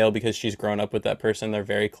thinking of Gale because she's grown up with that person. They're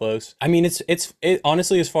very close. I mean, it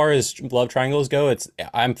honestly, as far as love triangles go,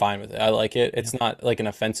 I'm fine with it. I like it. Yeah. It's not like an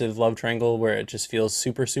offensive love triangle where it just feels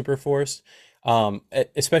super forced.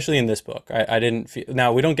 Especially in this book. I didn't feel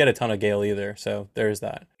now we don't get a ton of Gale either, so there's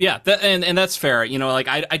that. Yeah, and that's fair. You know, like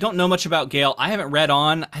I don't know much about Gale. I haven't read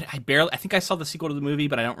on. I barely. I think I saw the sequel to the movie,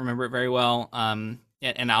 but I don't remember it very well.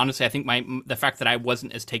 And honestly, I think the fact that I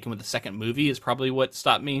wasn't as taken with the second movie is probably what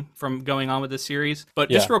stopped me from going on with this series.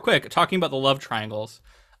 But just Yeah. real quick, talking about the love triangles,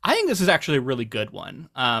 I think this is actually a really good one.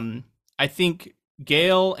 I think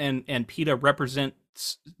Gale and Peeta represent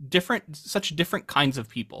such different kinds of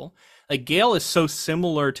people. Like Gale is so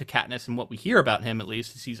similar to Katniss in what we hear about him, at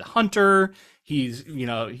least, is he's a hunter. He's, you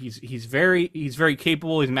know, he's very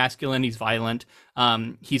capable. He's masculine. He's violent.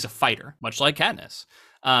 He's a fighter, much like Katniss.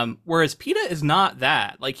 Whereas Peeta is not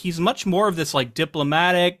that. Like he's much more of this like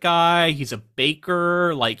diplomatic guy. He's a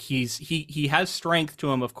baker. Like he has strength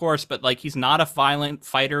to him, of course, but like he's not a violent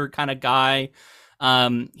fighter kind of guy.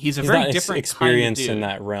 He's a He's very not different kind of experienced in dude.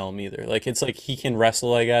 that realm either. Like it's like he can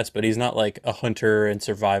wrestle, I guess, but he's not like a hunter and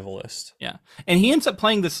survivalist. Yeah. And he ends up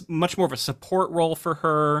playing this much more of a support role for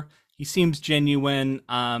her. He seems genuine.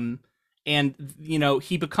 And you know,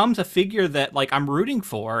 he becomes a figure that like I'm rooting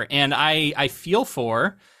for and I feel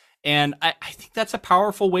for. And I think that's a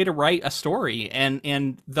powerful way to write a story.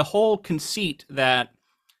 And the whole conceit that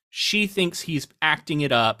she thinks he's acting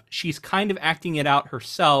it up. She's kind of acting it out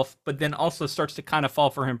herself, but then also starts to kind of fall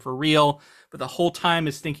for him for real. But the whole time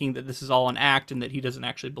is thinking that this is all an act and that he doesn't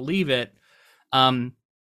actually believe it. Um,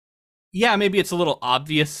 yeah, maybe it's a little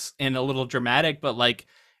obvious and a little dramatic, but like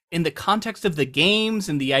in the context of the games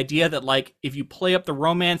and the idea that like if you play up the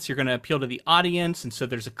romance, you're going to appeal to the audience, and so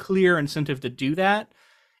there's a clear incentive to do that.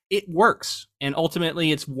 It works, and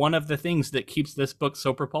ultimately, it's one of the things that keeps this book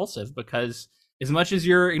so propulsive because as much as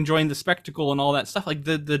you're enjoying the spectacle and all that stuff, like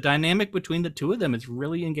the dynamic between the two of them is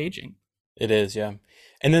really engaging. It is, yeah.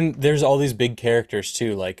 And then there's all these big characters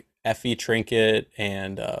too, like Effie Trinket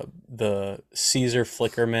and the Caesar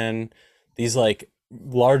Flickerman. These like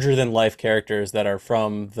larger than life characters that are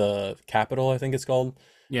from the capital, I think it's called.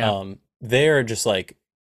 Yeah. They are just like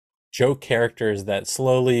joke characters that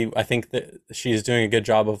slowly, I think that she's doing a good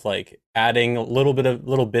job of like adding a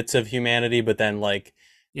little bits of humanity, but then like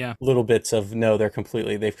Yeah. little bits of no, they've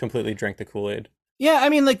completely drank the Kool-Aid. Yeah, I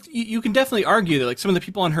mean, like you can definitely argue that like some of the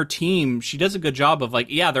people on her team, she does a good job of like,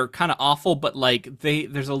 yeah, they're kind of awful, but like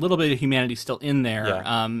there's a little bit of humanity still in there.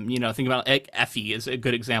 Yeah. You know, think about like Effie is a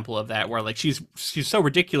good example of that, where like she's so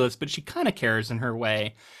ridiculous, but she kind of cares in her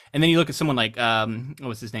way. And then you look at someone like what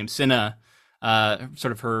was his name, Cinna,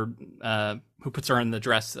 sort of her who puts her in the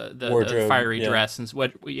dress, the Wardrobe, fiery yeah. dress, and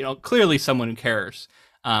what you know, clearly someone who cares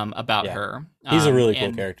about Yeah. her. He's a really cool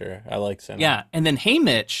And character. I like Senna. yeah, and then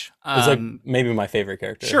Haymitch, He's like maybe my favorite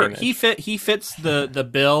character. sure, Haymitch. he fits the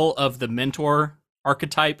bill of the mentor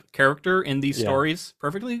archetype character in these Yeah. stories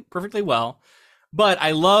perfectly well. But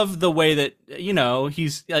I love the way that you know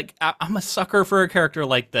he's like I'm a sucker for a character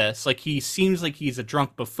like this. Like he seems like he's a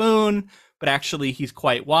drunk buffoon, but actually he's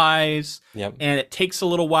quite wise. Yep. And it takes a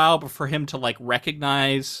little while for him to like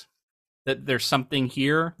recognize that there's something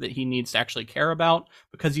here that he needs to actually care about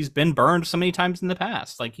because he's been burned so many times in the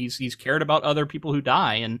past. Like he's cared about other people who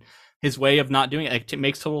die, and his way of not doing it, like, it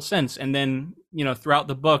makes total sense. And then you know throughout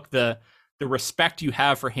the book, the respect you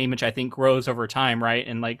have for Haymitch, I think, grows over time, right?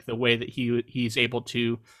 And like the way that he's able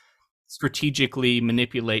to strategically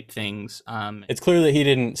manipulate things. It's clear that he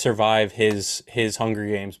didn't survive his Hunger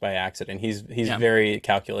Games by accident. He's Yeah. very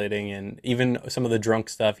calculating, and even some of the drunk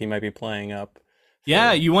stuff he might be playing up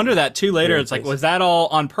Yeah, you wonder that too later. weird It's like, place. was that all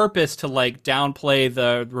on purpose to like downplay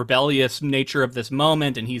the rebellious nature of this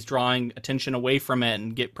moment, and he's drawing attention away from it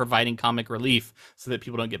and providing comic relief so that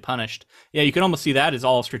people don't get punished? Yeah, you can almost see that as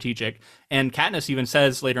all strategic. And Katniss even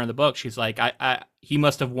says later in the book, she's like, he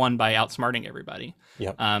must have won by outsmarting everybody.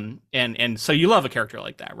 Yep. And so you love a character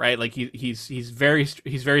like that, right? Like he's very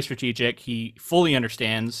strategic. He fully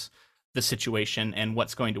understands the situation and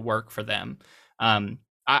what's going to work for them.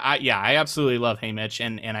 I absolutely love Haymitch,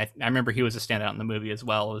 and I remember he was a standout in the movie as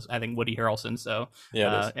well as I think Woody Harrelson. So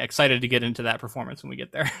Yeah, excited to get into that performance when we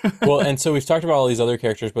get there. well, and so we've talked about all these other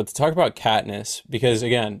characters, but to talk about Katniss, because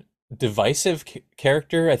again, divisive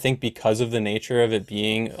character, I think because of the nature of it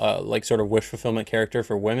being like sort of wish fulfillment character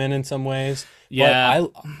for women in some ways. Yeah.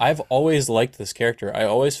 But I've always liked this character. I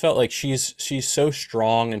always felt like she's so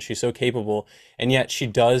strong and she's so capable, and yet she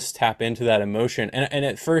does tap into that emotion. And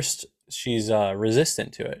at first she's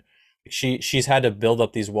resistant to it. She's had to build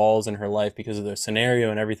up these walls in her life because of the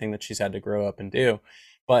scenario and everything that she's had to grow up and do.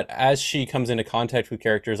 But as she comes into contact with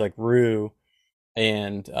characters like Rue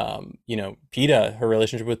and Peeta, her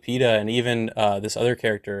relationship with Peeta, and even this other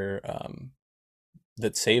character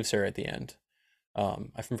that saves her at the end.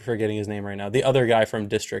 I'm forgetting his name right now. The other guy from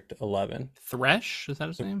District 11. Thresh, is that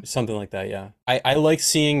his name? Something like that, yeah. I like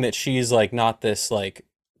seeing that she's like not this like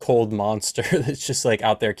cold monster that's just like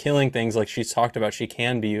out there killing things like she's talked about she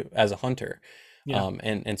can be as a hunter. Yeah.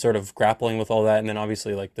 And sort of grappling with all that, and then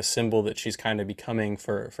obviously like the symbol that she's kind of becoming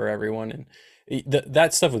for everyone, and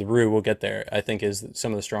that stuff with Rue, we'll get there, I think is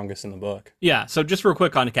some of the strongest in the book. Yeah, so just real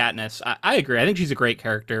quick on Katniss, I agree. I think she's a great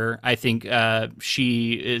character. I think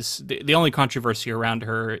she is the only controversy around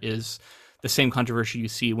her is the same controversy you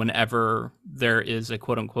see whenever there is a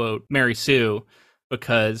quote unquote Mary Sue,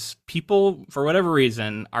 because people, for whatever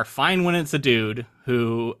reason, are fine when it's a dude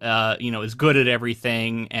who, is good at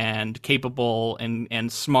everything and capable and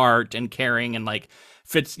smart and caring and like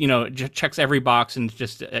fits, checks every box and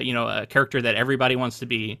just, a character that everybody wants to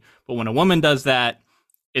be. But when a woman does that,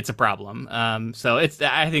 it's a problem. So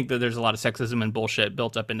I think that there's a lot of sexism and bullshit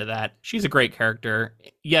built up into that. She's a great character.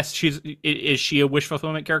 Yes, is she a wish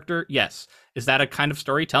fulfillment character? Yes. Is that a kind of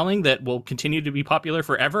storytelling that will continue to be popular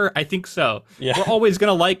forever? I think so. Yeah. We're always going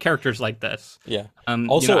to like characters like this. Yeah.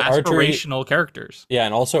 Also, aspirational characters. Yeah,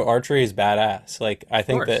 and also archery is badass. Like I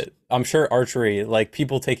think that I'm sure archery, like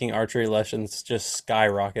people taking archery lessons just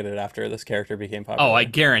skyrocketed after this character became popular. Oh, I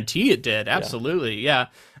guarantee it did. Absolutely. Yeah.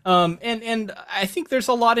 And I think there's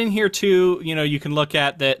a lot in here too, you can look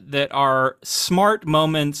at that are smart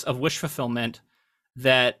moments of wish fulfillment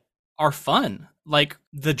that are fun. Like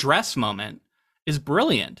the dress moment is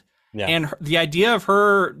brilliant. Yeah. And the idea of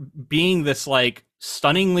her being this like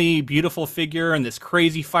stunningly beautiful figure in this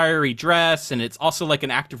crazy fiery dress, and it's also like an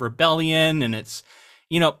act of rebellion, and it's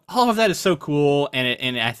all of that is so cool,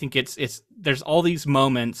 and I think it's there's all these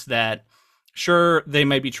moments that sure they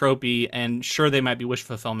might be tropey and sure they might be wish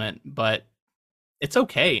fulfillment, but it's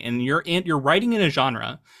okay, and you're writing in a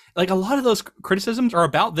genre. Like a lot of those criticisms are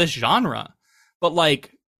about this genre, but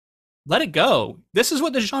like let it go. This is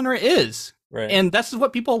what the genre is. Right. And this is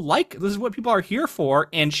what people like. This is what people are here for.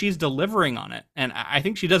 And she's delivering on it. And I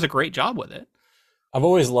think she does a great job with it. I've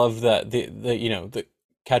always loved that the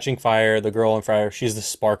catching fire, the girl on fire, she's the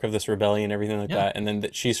spark of this rebellion, everything like that. And then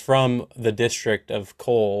she's from the district of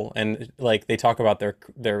coal, and like they talk about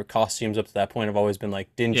their costumes up to that point have always been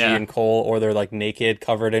like dingy and coal, or they're like naked,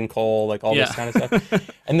 covered in coal, like all this kind of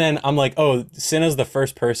stuff. And then I'm like, oh, Cinna's the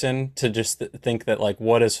first person to just think that like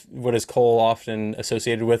what is coal often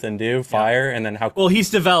associated with and do fire, and then how well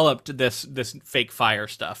he's developed this fake fire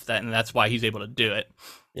stuff and that's why he's able to do it.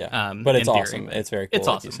 Yeah, but it's awesome. It's very cool. It's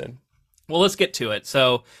awesome. Like you said. Well, let's get to it.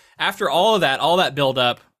 So after all that build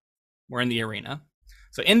up, we're in the arena.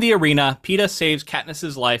 So in the arena, Peeta saves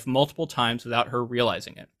Katniss's life multiple times without her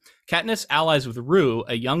realizing it. Katniss allies with Rue,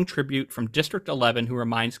 a young tribute from District 11 who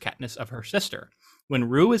reminds Katniss of her sister. When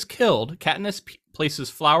Rue is killed, Katniss places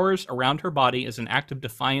flowers around her body as an act of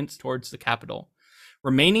defiance towards the capital.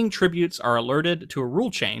 Remaining tributes are alerted to a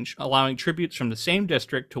rule change, allowing tributes from the same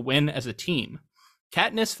district to win as a team.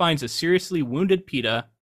 Katniss finds a seriously wounded Peeta,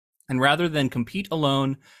 and rather than compete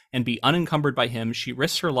alone and be unencumbered by him, she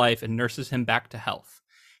risks her life and nurses him back to health.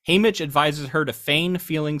 Haymitch advises her to feign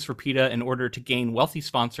feelings for Peeta in order to gain wealthy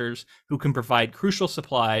sponsors who can provide crucial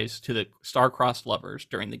supplies to the star-crossed lovers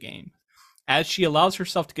during the game. As she allows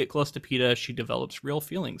herself to get close to Peeta, she develops real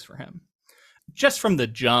feelings for him. Just from the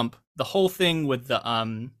jump, the whole thing with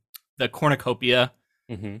the cornucopia,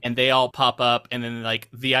 and they all pop up, and then like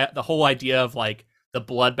the whole idea of like the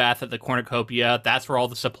bloodbath at the cornucopia, that's where all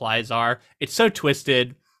the supplies are. It's so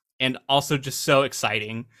twisted and also just so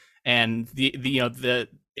exciting. and the you know the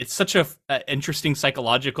it's such a interesting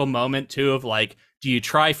psychological moment too of like, do you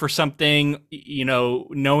try for something,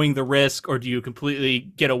 knowing the risk, or do you completely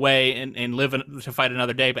get away and live to fight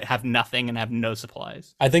another day but have nothing and have no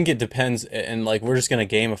supplies? I think it depends, and like we're just gonna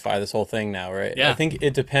gamify this whole thing now, right? I Yeah. think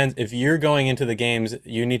it depends. If you're going into the games,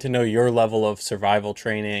 you need to know your level of survival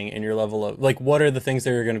training and your level of like what are the things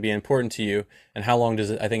that are going to be important to you, and how long does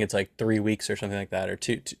it? I think it's like 3 weeks or something like that, or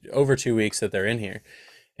over 2 weeks that they're in here.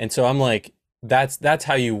 And so I'm like, that's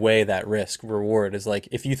how you weigh that risk reward is like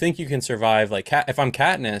if you think you can survive, like if I'm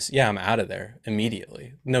Katniss, yeah, I'm out of there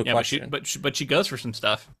immediately, no Yeah, question. but she goes for some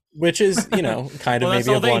stuff. Which is, kind of Well, that's maybe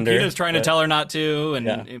the a whole thing. blunder, Peeta's trying to but tell her not to,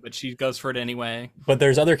 yeah. but she goes for it anyway. But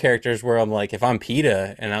there's other characters where I'm like, if I'm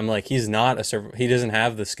Peeta and I'm like, he's not he doesn't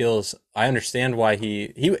have the skills. I understand why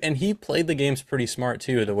he played the games pretty smart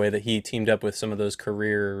too, the way that he teamed up with some of those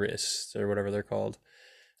careerists or whatever they're called.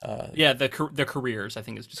 Yeah, the careers, I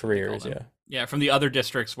think, is just what they call Careers, them. yeah. Yeah, from the other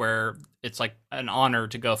districts where it's like an honor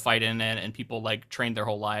to go fight in it, and people like train their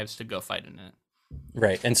whole lives to go fight in it.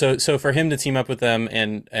 Right. And so for him to team up with them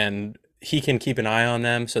and he can keep an eye on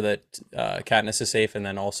them so that Katniss is safe, and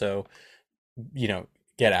then also,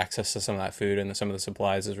 get access to some of that food and some of the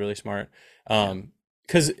supplies is really smart.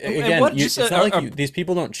 Because And again, what just it's not like these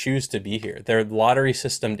people don't choose to be here. They're lottery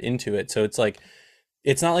systemed into it. So it's like,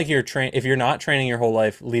 it's not like if you're not training your whole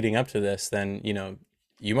life leading up to this, then,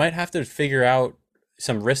 you might have to figure out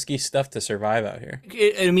some risky stuff to survive out here.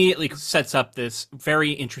 it immediately sets up this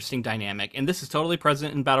very interesting dynamic, and this is totally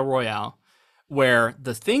present in Battle Royale, where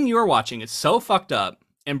the thing you're watching is so fucked up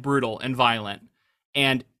and brutal and violent,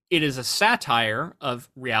 and it is a satire of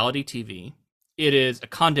reality TV. It is a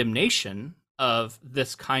condemnation of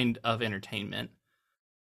this kind of entertainment,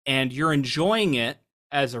 and you're enjoying it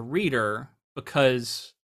as a reader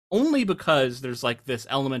because only because there's like this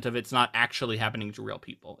element of it's not actually happening to real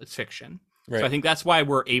people. It's fiction. So I Right. think that's why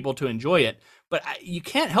we're able to enjoy it. But you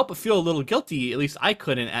can't help but feel a little guilty, at least I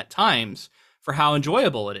couldn't at times, for how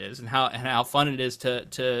enjoyable it is and how fun it is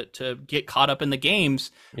to get caught up in the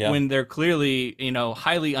games Yeah. when they're clearly,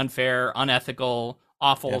 highly unfair, unethical,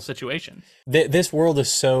 awful Yeah. situations. This world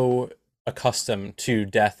is so accustomed to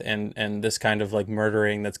death and this kind of like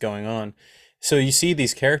murdering that's going on. So you see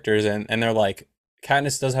these characters and they're like,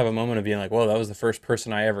 Katniss does have a moment of being like, whoa, that was the first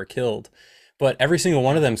person I ever killed. But every single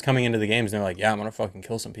one of them is coming into the games and they're like, yeah, I'm gonna fucking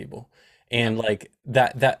kill some people. Yeah. And like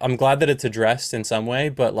that I'm glad that it's addressed in some way,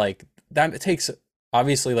 but like that it takes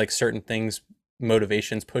obviously like certain things,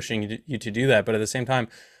 motivations pushing you to do that. But at the same time,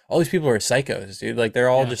 all these people are psychos, dude. Like they're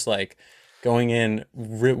all Yeah. just like going in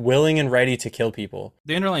willing and ready to kill people.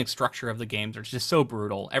 The underlying structure of the games are just so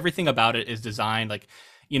brutal. Everything about it is designed like,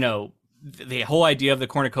 the whole idea of the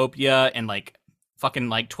cornucopia and like fucking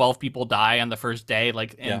like 12 people die on the first day,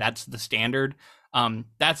 like, and Yeah. that's the standard.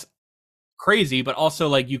 That's crazy, but also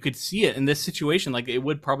like you could see it in this situation, like it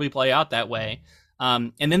would probably play out that way.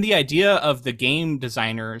 And then the idea of the game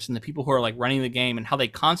designers and the people who are like running the game and how they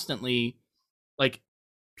constantly like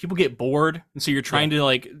people get bored, and so you're trying to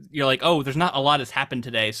like you're like, oh, there's not a lot has happened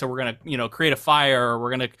today, so we're gonna create a fire, or we're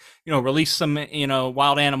gonna release some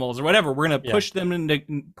wild animals or whatever. We're gonna push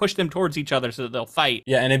them towards each other so that they'll fight.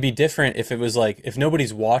 Yeah, and it'd be different if it was like if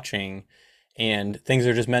nobody's watching and things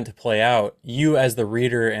are just meant to play out. You as the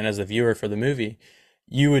reader and as the viewer for the movie,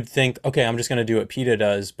 you would think, okay, I'm just gonna do what Peeta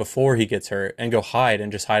does before he gets hurt and go hide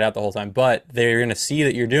and just hide out the whole time. But they're gonna see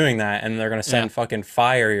that you're doing that and they're gonna send fucking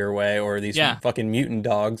fire your way or these fucking mutant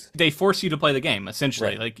dogs. They force you to play the game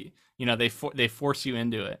essentially. Right. Like they force you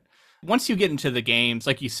into it. Once you get into the games,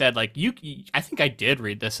 like you said, like I think I did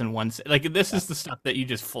read this in one. Like this is the stuff that you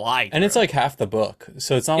just fly through. And it's like half the book,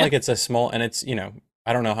 so it's not Yeah. like it's a small. And it's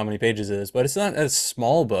I don't know how many pages it is, but it's not a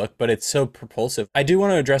small book, but it's so propulsive. I do want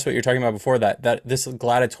to address what you're talking about before that this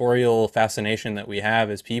gladiatorial fascination that we have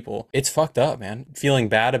as people. It's fucked up, man. Feeling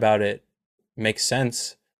bad about it makes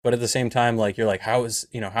sense. But at the same time, like you're like, how is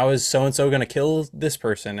so and so gonna kill this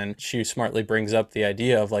person? And she smartly brings up the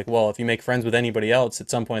idea of like, well, if you make friends with anybody else, at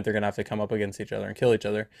some point they're gonna have to come up against each other and kill each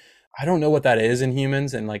other. I don't know what that is in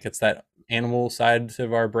humans, and like it's that animal side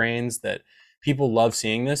of our brains that people love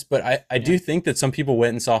seeing this. But I do think that some people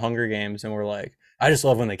went and saw Hunger Games and were like, I just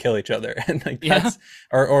love when they kill each other, and like that's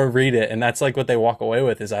or read it, and that's like what they walk away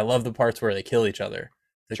with is I love the parts where they kill each other.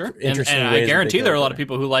 Sure. Interesting and ways I guarantee that they there are kill a each lot of other.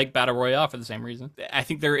 people who like Battle Royale for the same reason. I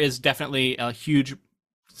think there is definitely a huge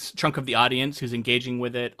chunk of the audience who's engaging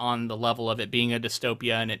with it on the level of it being a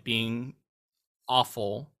dystopia and it being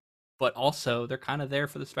awful, but also they're kind of there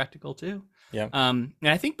for the spectacle too. Yeah. And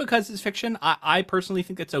I think because it's fiction, I personally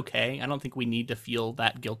think it's okay. I don't think we need to feel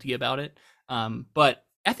that guilty about it. But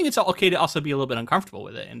I think it's okay to also be a little bit uncomfortable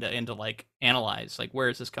with it and to like analyze like where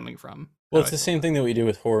is this coming from? How Well, do it's I the feel same about thing that we do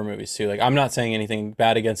with horror movies too. Like, I'm not saying anything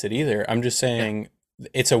bad against it either. I'm just it? Yeah. saying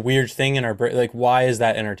it's a weird thing in our brain. Like, why is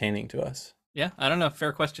that entertaining to us? Yeah, I don't know.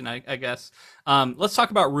 Fair question, I guess. Let's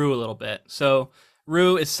talk about Rue a little bit. So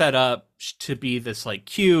Rue is set up to be this like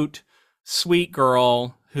cute, sweet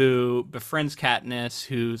girl who befriends Katniss,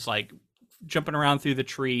 who's like jumping around through the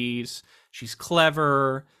trees. She's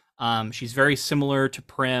clever. She's very similar to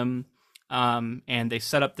Prim, and they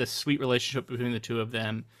set up this sweet relationship between the two of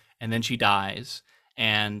them. And then she dies,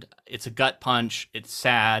 and it's a gut punch. It's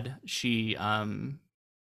sad.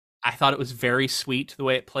 I thought it was very sweet the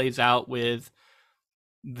way it plays out with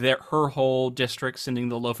her whole district sending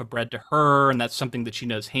the loaf of bread to her, and that's something that she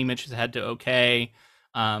knows Haymitch has had to okay.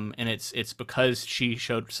 And it's because she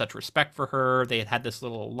showed such respect for her. They had this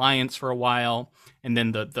little alliance for a while, and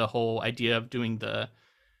then the whole idea of doing the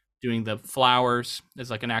flowers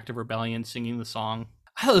as like an act of rebellion, singing the song.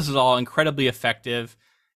 I thought this is all incredibly effective.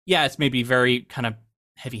 Yeah, it's maybe very kind of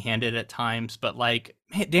heavy-handed at times, but like,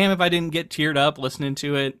 man, damn if I didn't get teared up listening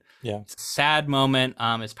to it. Yeah. It's a sad moment.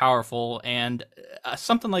 It's powerful, and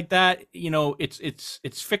something like that. You know, it's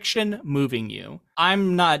fiction moving you.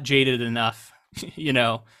 I'm not jaded enough, you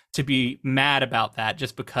know, to be mad about that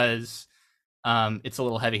just because it's a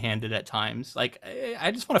little heavy-handed at times. Like,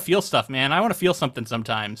 I just want to feel stuff, man. I want to feel something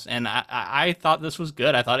sometimes, and I thought this was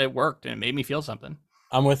good. I thought it worked, and it made me feel something.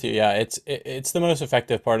 I'm with you. Yeah, it's the most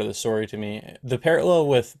effective part of the story to me. The parallel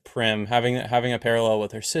with Prim, having a parallel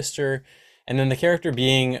with her sister, and then the character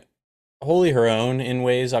being wholly her own in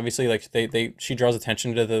ways. Obviously, like they she draws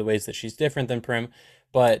attention to the ways that she's different than Prim,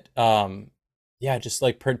 but yeah, just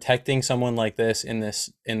like protecting someone like this in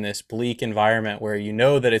this bleak environment where you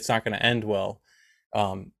know that it's not going to end well.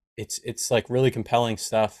 It's like really compelling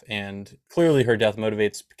stuff, and clearly her death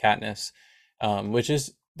motivates Katniss, which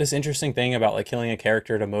is this interesting thing about like killing a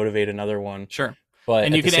character to motivate another one. Sure. But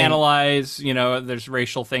And at you the could same, analyze, you know, there's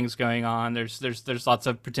racial things going on. There's lots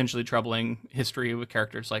of potentially troubling history with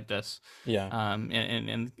characters like this, yeah,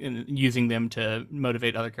 and using them to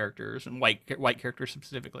motivate other characters and white characters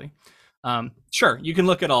specifically. Sure, you can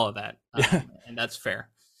look at all of that, yeah. and that's fair.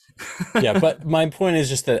 Yeah, but my point is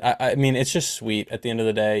just that I mean it's just sweet at the end of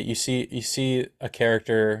the day. You see a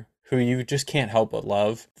character who you just can't help but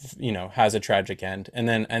love, you know, has a tragic end. And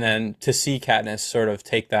then to see Katniss sort of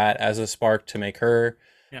take that as a spark to make her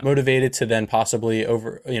Yeah. motivated to then possibly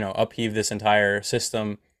you know, upheave this entire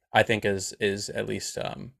system, I think is at least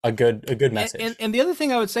a good And, message. and the other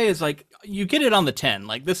thing I would say is like you get it on the 10.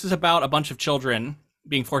 Like this is about a bunch of children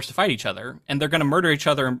being forced to fight each other, and they're going to murder each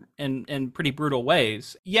other in pretty brutal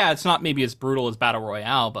ways. Yeah, it's not maybe as brutal as Battle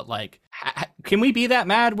Royale, but like, can we be that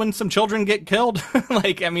mad when some children get killed?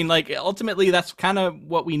 Like, I mean, like ultimately that's kind of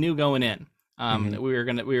what we knew going in. Hmm. That we were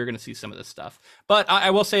gonna see some of this stuff, but I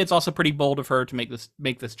will say it's also pretty bold of her to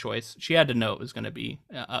make this choice. She had to know it was going to be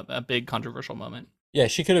a big controversial moment. Yeah,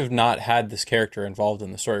 she could have not had this character involved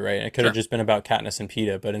in the story, right? It could have Sure. just been about Katniss and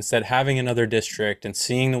Peeta, but instead having another district and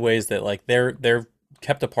seeing the ways that like they're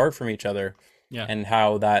kept apart from each other, Yeah. and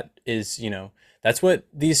how that is, you know, that's what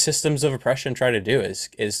these systems of oppression try to do is,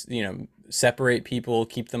 you know, separate people,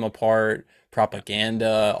 keep them apart, Yeah.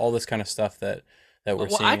 propaganda, all this kind of stuff that we're Well, I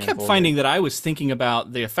seeing kept unfold here. finding that I was thinking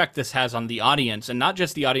about the effect this has on the audience, and not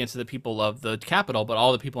just the audience of the people of the capital, but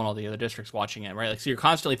all the people in all the other districts watching it, right? Like, so you're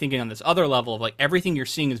constantly thinking on this other level of like everything you're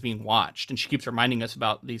seeing is being watched, and she keeps reminding us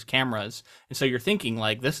about these cameras, and so you're thinking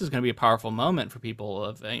like this is going to be a powerful moment for people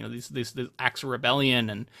of you know these acts of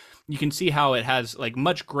rebellion, and you can see how it has like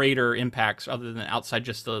much greater impacts other than outside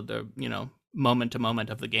just the you know moment to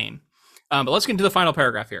moment of the game. But let's get into the final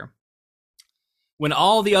paragraph here. When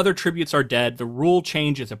all the other tributes are dead, the rule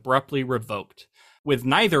change is abruptly revoked. With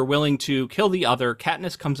neither willing to kill the other,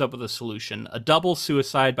 Katniss comes up with a solution, a double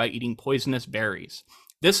suicide by eating poisonous berries.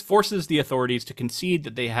 This forces the authorities to concede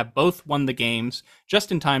that they have both won the games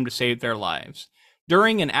just in time to save their lives.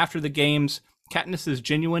 During and after the games, Katniss's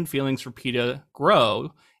genuine feelings for Peeta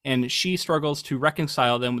grow, and she struggles to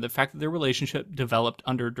reconcile them with the fact that their relationship developed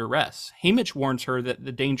under duress. Haymitch warns her that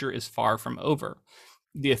the danger is far from over.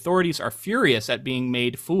 The authorities are furious at being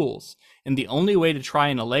made fools, and the only way to try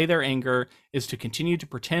and allay their anger is to continue to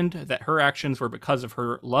pretend that her actions were because of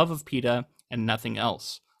her love of Peeta and nothing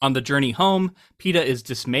else. On the journey home, Peeta is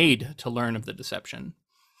dismayed to learn of the deception.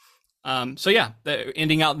 So yeah,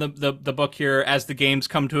 ending out the book here as the games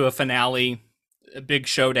come to a finale, a big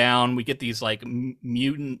showdown. We get these like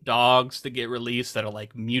mutant dogs that get released that are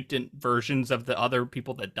like mutant versions of the other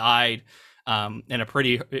people that died. And a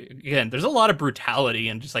pretty, again, there's a lot of brutality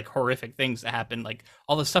and just like horrific things that happen, like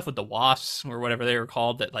all the stuff with the wasps or whatever they were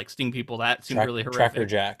called that like sting people. That seemed really horrific. Tracker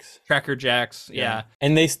jacks. Tracker jacks, yeah.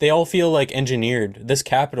 And they all feel like engineered. This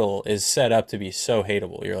capital is set up to be so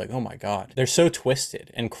hateable. You're like, oh my god, they're so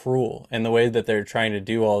twisted and cruel, and the way that they're trying to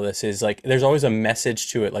do all this is like there's always a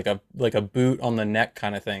message to it, like a boot on the neck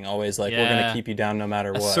kind of thing. Always like, we're gonna keep you down no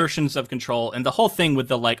matter what. Assertions of control, and the whole thing with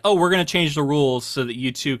the like, oh, we're gonna change the rules so that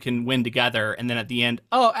you two can win together, and then at the end,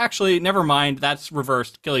 oh, actually, never mind, that's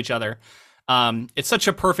reversed, kill each other. It's such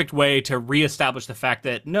a perfect way to reestablish the fact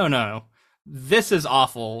that no, this is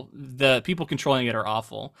awful. The people controlling it are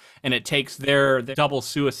awful, and it takes their double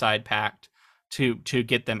suicide pact to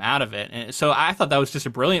get them out of it. And so I thought that was just a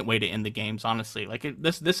brilliant way to end the games. Honestly, like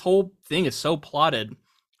this whole thing is so plotted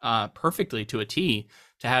perfectly to a T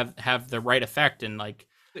to have the right effect. And like,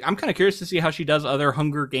 I'm kind of curious to see how she does other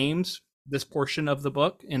Hunger Games, this portion of the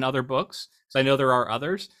book, in other books, because I know there are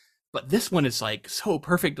others. But this one is like so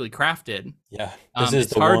perfectly crafted. Yeah,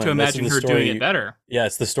 it's hard to imagine her doing it better. Yeah,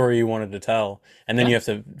 it's the story you wanted to tell, and then you have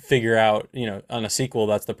to figure out, on a sequel.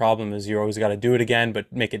 That's the problem, is you always got to do it again,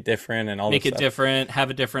 but make it different and all. Make it different, have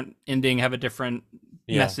a different ending, have a different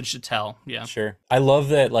message to tell. Yeah, sure. I love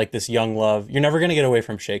that. Like this young love, you're never gonna get away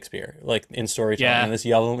from Shakespeare, like in storytelling. Yeah. And this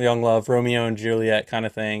young love, Romeo and Juliet kind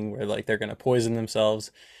of thing, where like they're gonna poison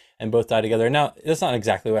themselves and both die together. Now that's not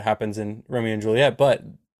exactly what happens in Romeo and Juliet, but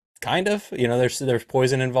kind of, there's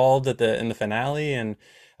poison involved in the finale, and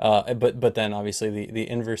but then obviously the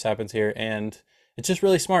inverse happens here, and it's just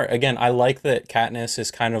really smart. Again, I like that Katniss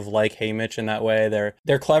is kind of like Haymitch in that way.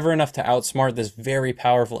 They're clever enough to outsmart this very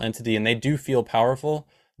powerful entity, and they do feel powerful.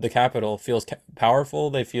 The capital feels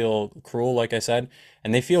powerful. They feel cruel, like I said,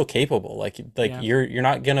 and they feel capable. Like you're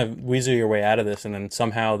not gonna weasel your way out of this, and then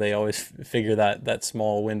somehow they always figure that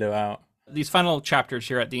small window out. These final chapters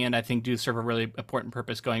here at the end, I think, do serve a really important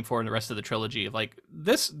purpose going forward in the rest of the trilogy. Of like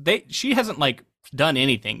this, she hasn't like done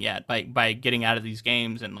anything yet by getting out of these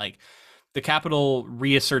games, and like the capital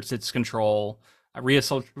reasserts its control,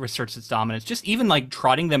 reasserts its dominance. Just even like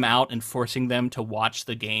trotting them out and forcing them to watch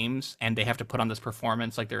the games, and they have to put on this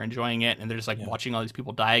performance like they're enjoying it, and they're just like watching all these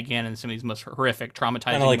people die again, and some of these most horrific, traumatizing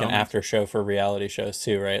kind of like moments. An after show for reality shows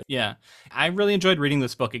too, right? Yeah, I really enjoyed reading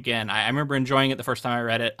this book again. I remember enjoying it the first time I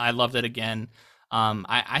read it. I loved it again.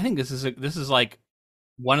 I think this is like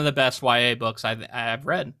one of the best YA books I've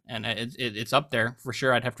read, and it's up there for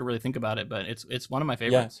sure. I'd have to really think about it, but it's one of my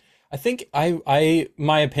favorites. Yeah. I think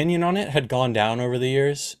my opinion on it had gone down over the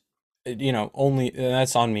years, only, and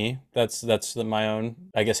that's on me. That's my own,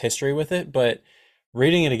 I guess, history with it. But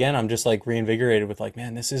reading it again, I'm just like reinvigorated with like,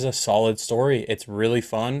 man, this is a solid story. It's really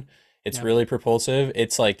fun. It's really propulsive.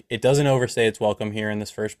 It's like, it doesn't overstay its welcome here in this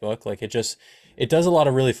first book. Like it does a lot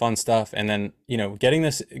of really fun stuff. And then, getting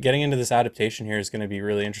into this adaptation here is going to be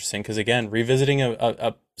really interesting. Cause again, revisiting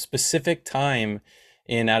a specific time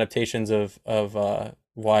in adaptations of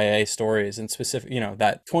YA stories, and specific,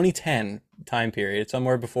 that 2010 time period,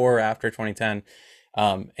 somewhere before or after 2010,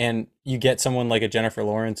 and you get someone like a Jennifer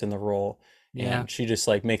Lawrence in the role, and she just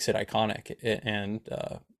like makes it iconic, and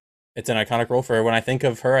it's an iconic role for her. When I think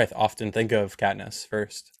of her, I often think of Katniss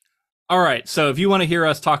first. All right, so if you want to hear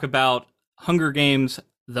us talk about Hunger Games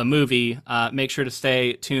the movie, make sure to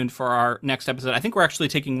stay tuned for our next episode. I think we're actually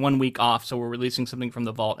taking 1 week off, so we're releasing something from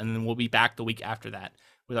the vault, and then we'll be back the week after that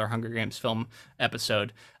with our Hunger Games film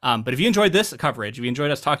episode. But if you enjoyed this coverage, if you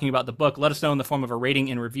enjoyed us talking about the book, let us know in the form of a rating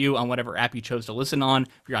and review on whatever app you chose to listen on.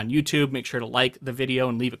 If you're on YouTube, make sure to like the video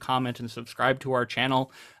and leave a comment and subscribe to our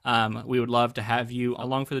channel. We would love to have you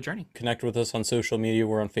along for the journey. Connect with us on social media.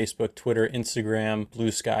 We're on Facebook, Twitter, Instagram, Blue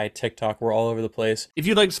Sky, TikTok. We're all over the place. If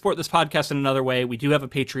you'd like to support this podcast in another way, we do have a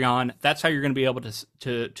Patreon. That's how you're going to be able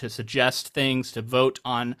to suggest things, to vote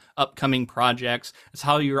on upcoming projects. It's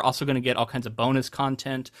how you're also going to get all kinds of bonus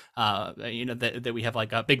content, that we have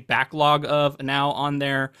like a big backlog of now on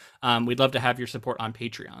there. We'd love to have your support on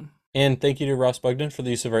Patreon. And thank you to Ross Bugden for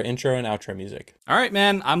the use of our intro and outro music. All right,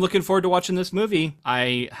 man. I'm looking forward to watching this movie.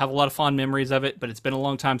 I have a lot of fond memories of it, but it's been a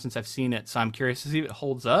long time since I've seen it, so I'm curious to see if it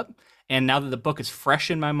holds up. And now that the book is fresh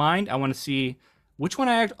in my mind, I want to see which one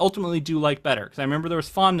I ultimately do like better, because I remember there was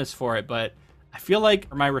fondness for it, but I feel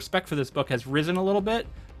like my respect for this book has risen a little bit.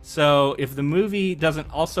 So if the movie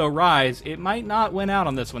doesn't also rise, it might not win out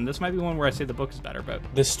on this one. This might be one where I say the book is better. But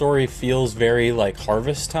this story feels very like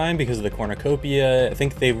harvest time because of the cornucopia. I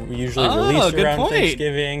think they usually release around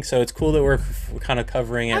Thanksgiving, so it's cool that we're kind of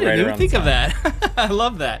covering it right around. I didn't even think of that. I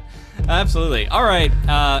love that. Absolutely. All right.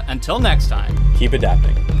 Until next time. Keep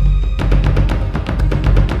adapting.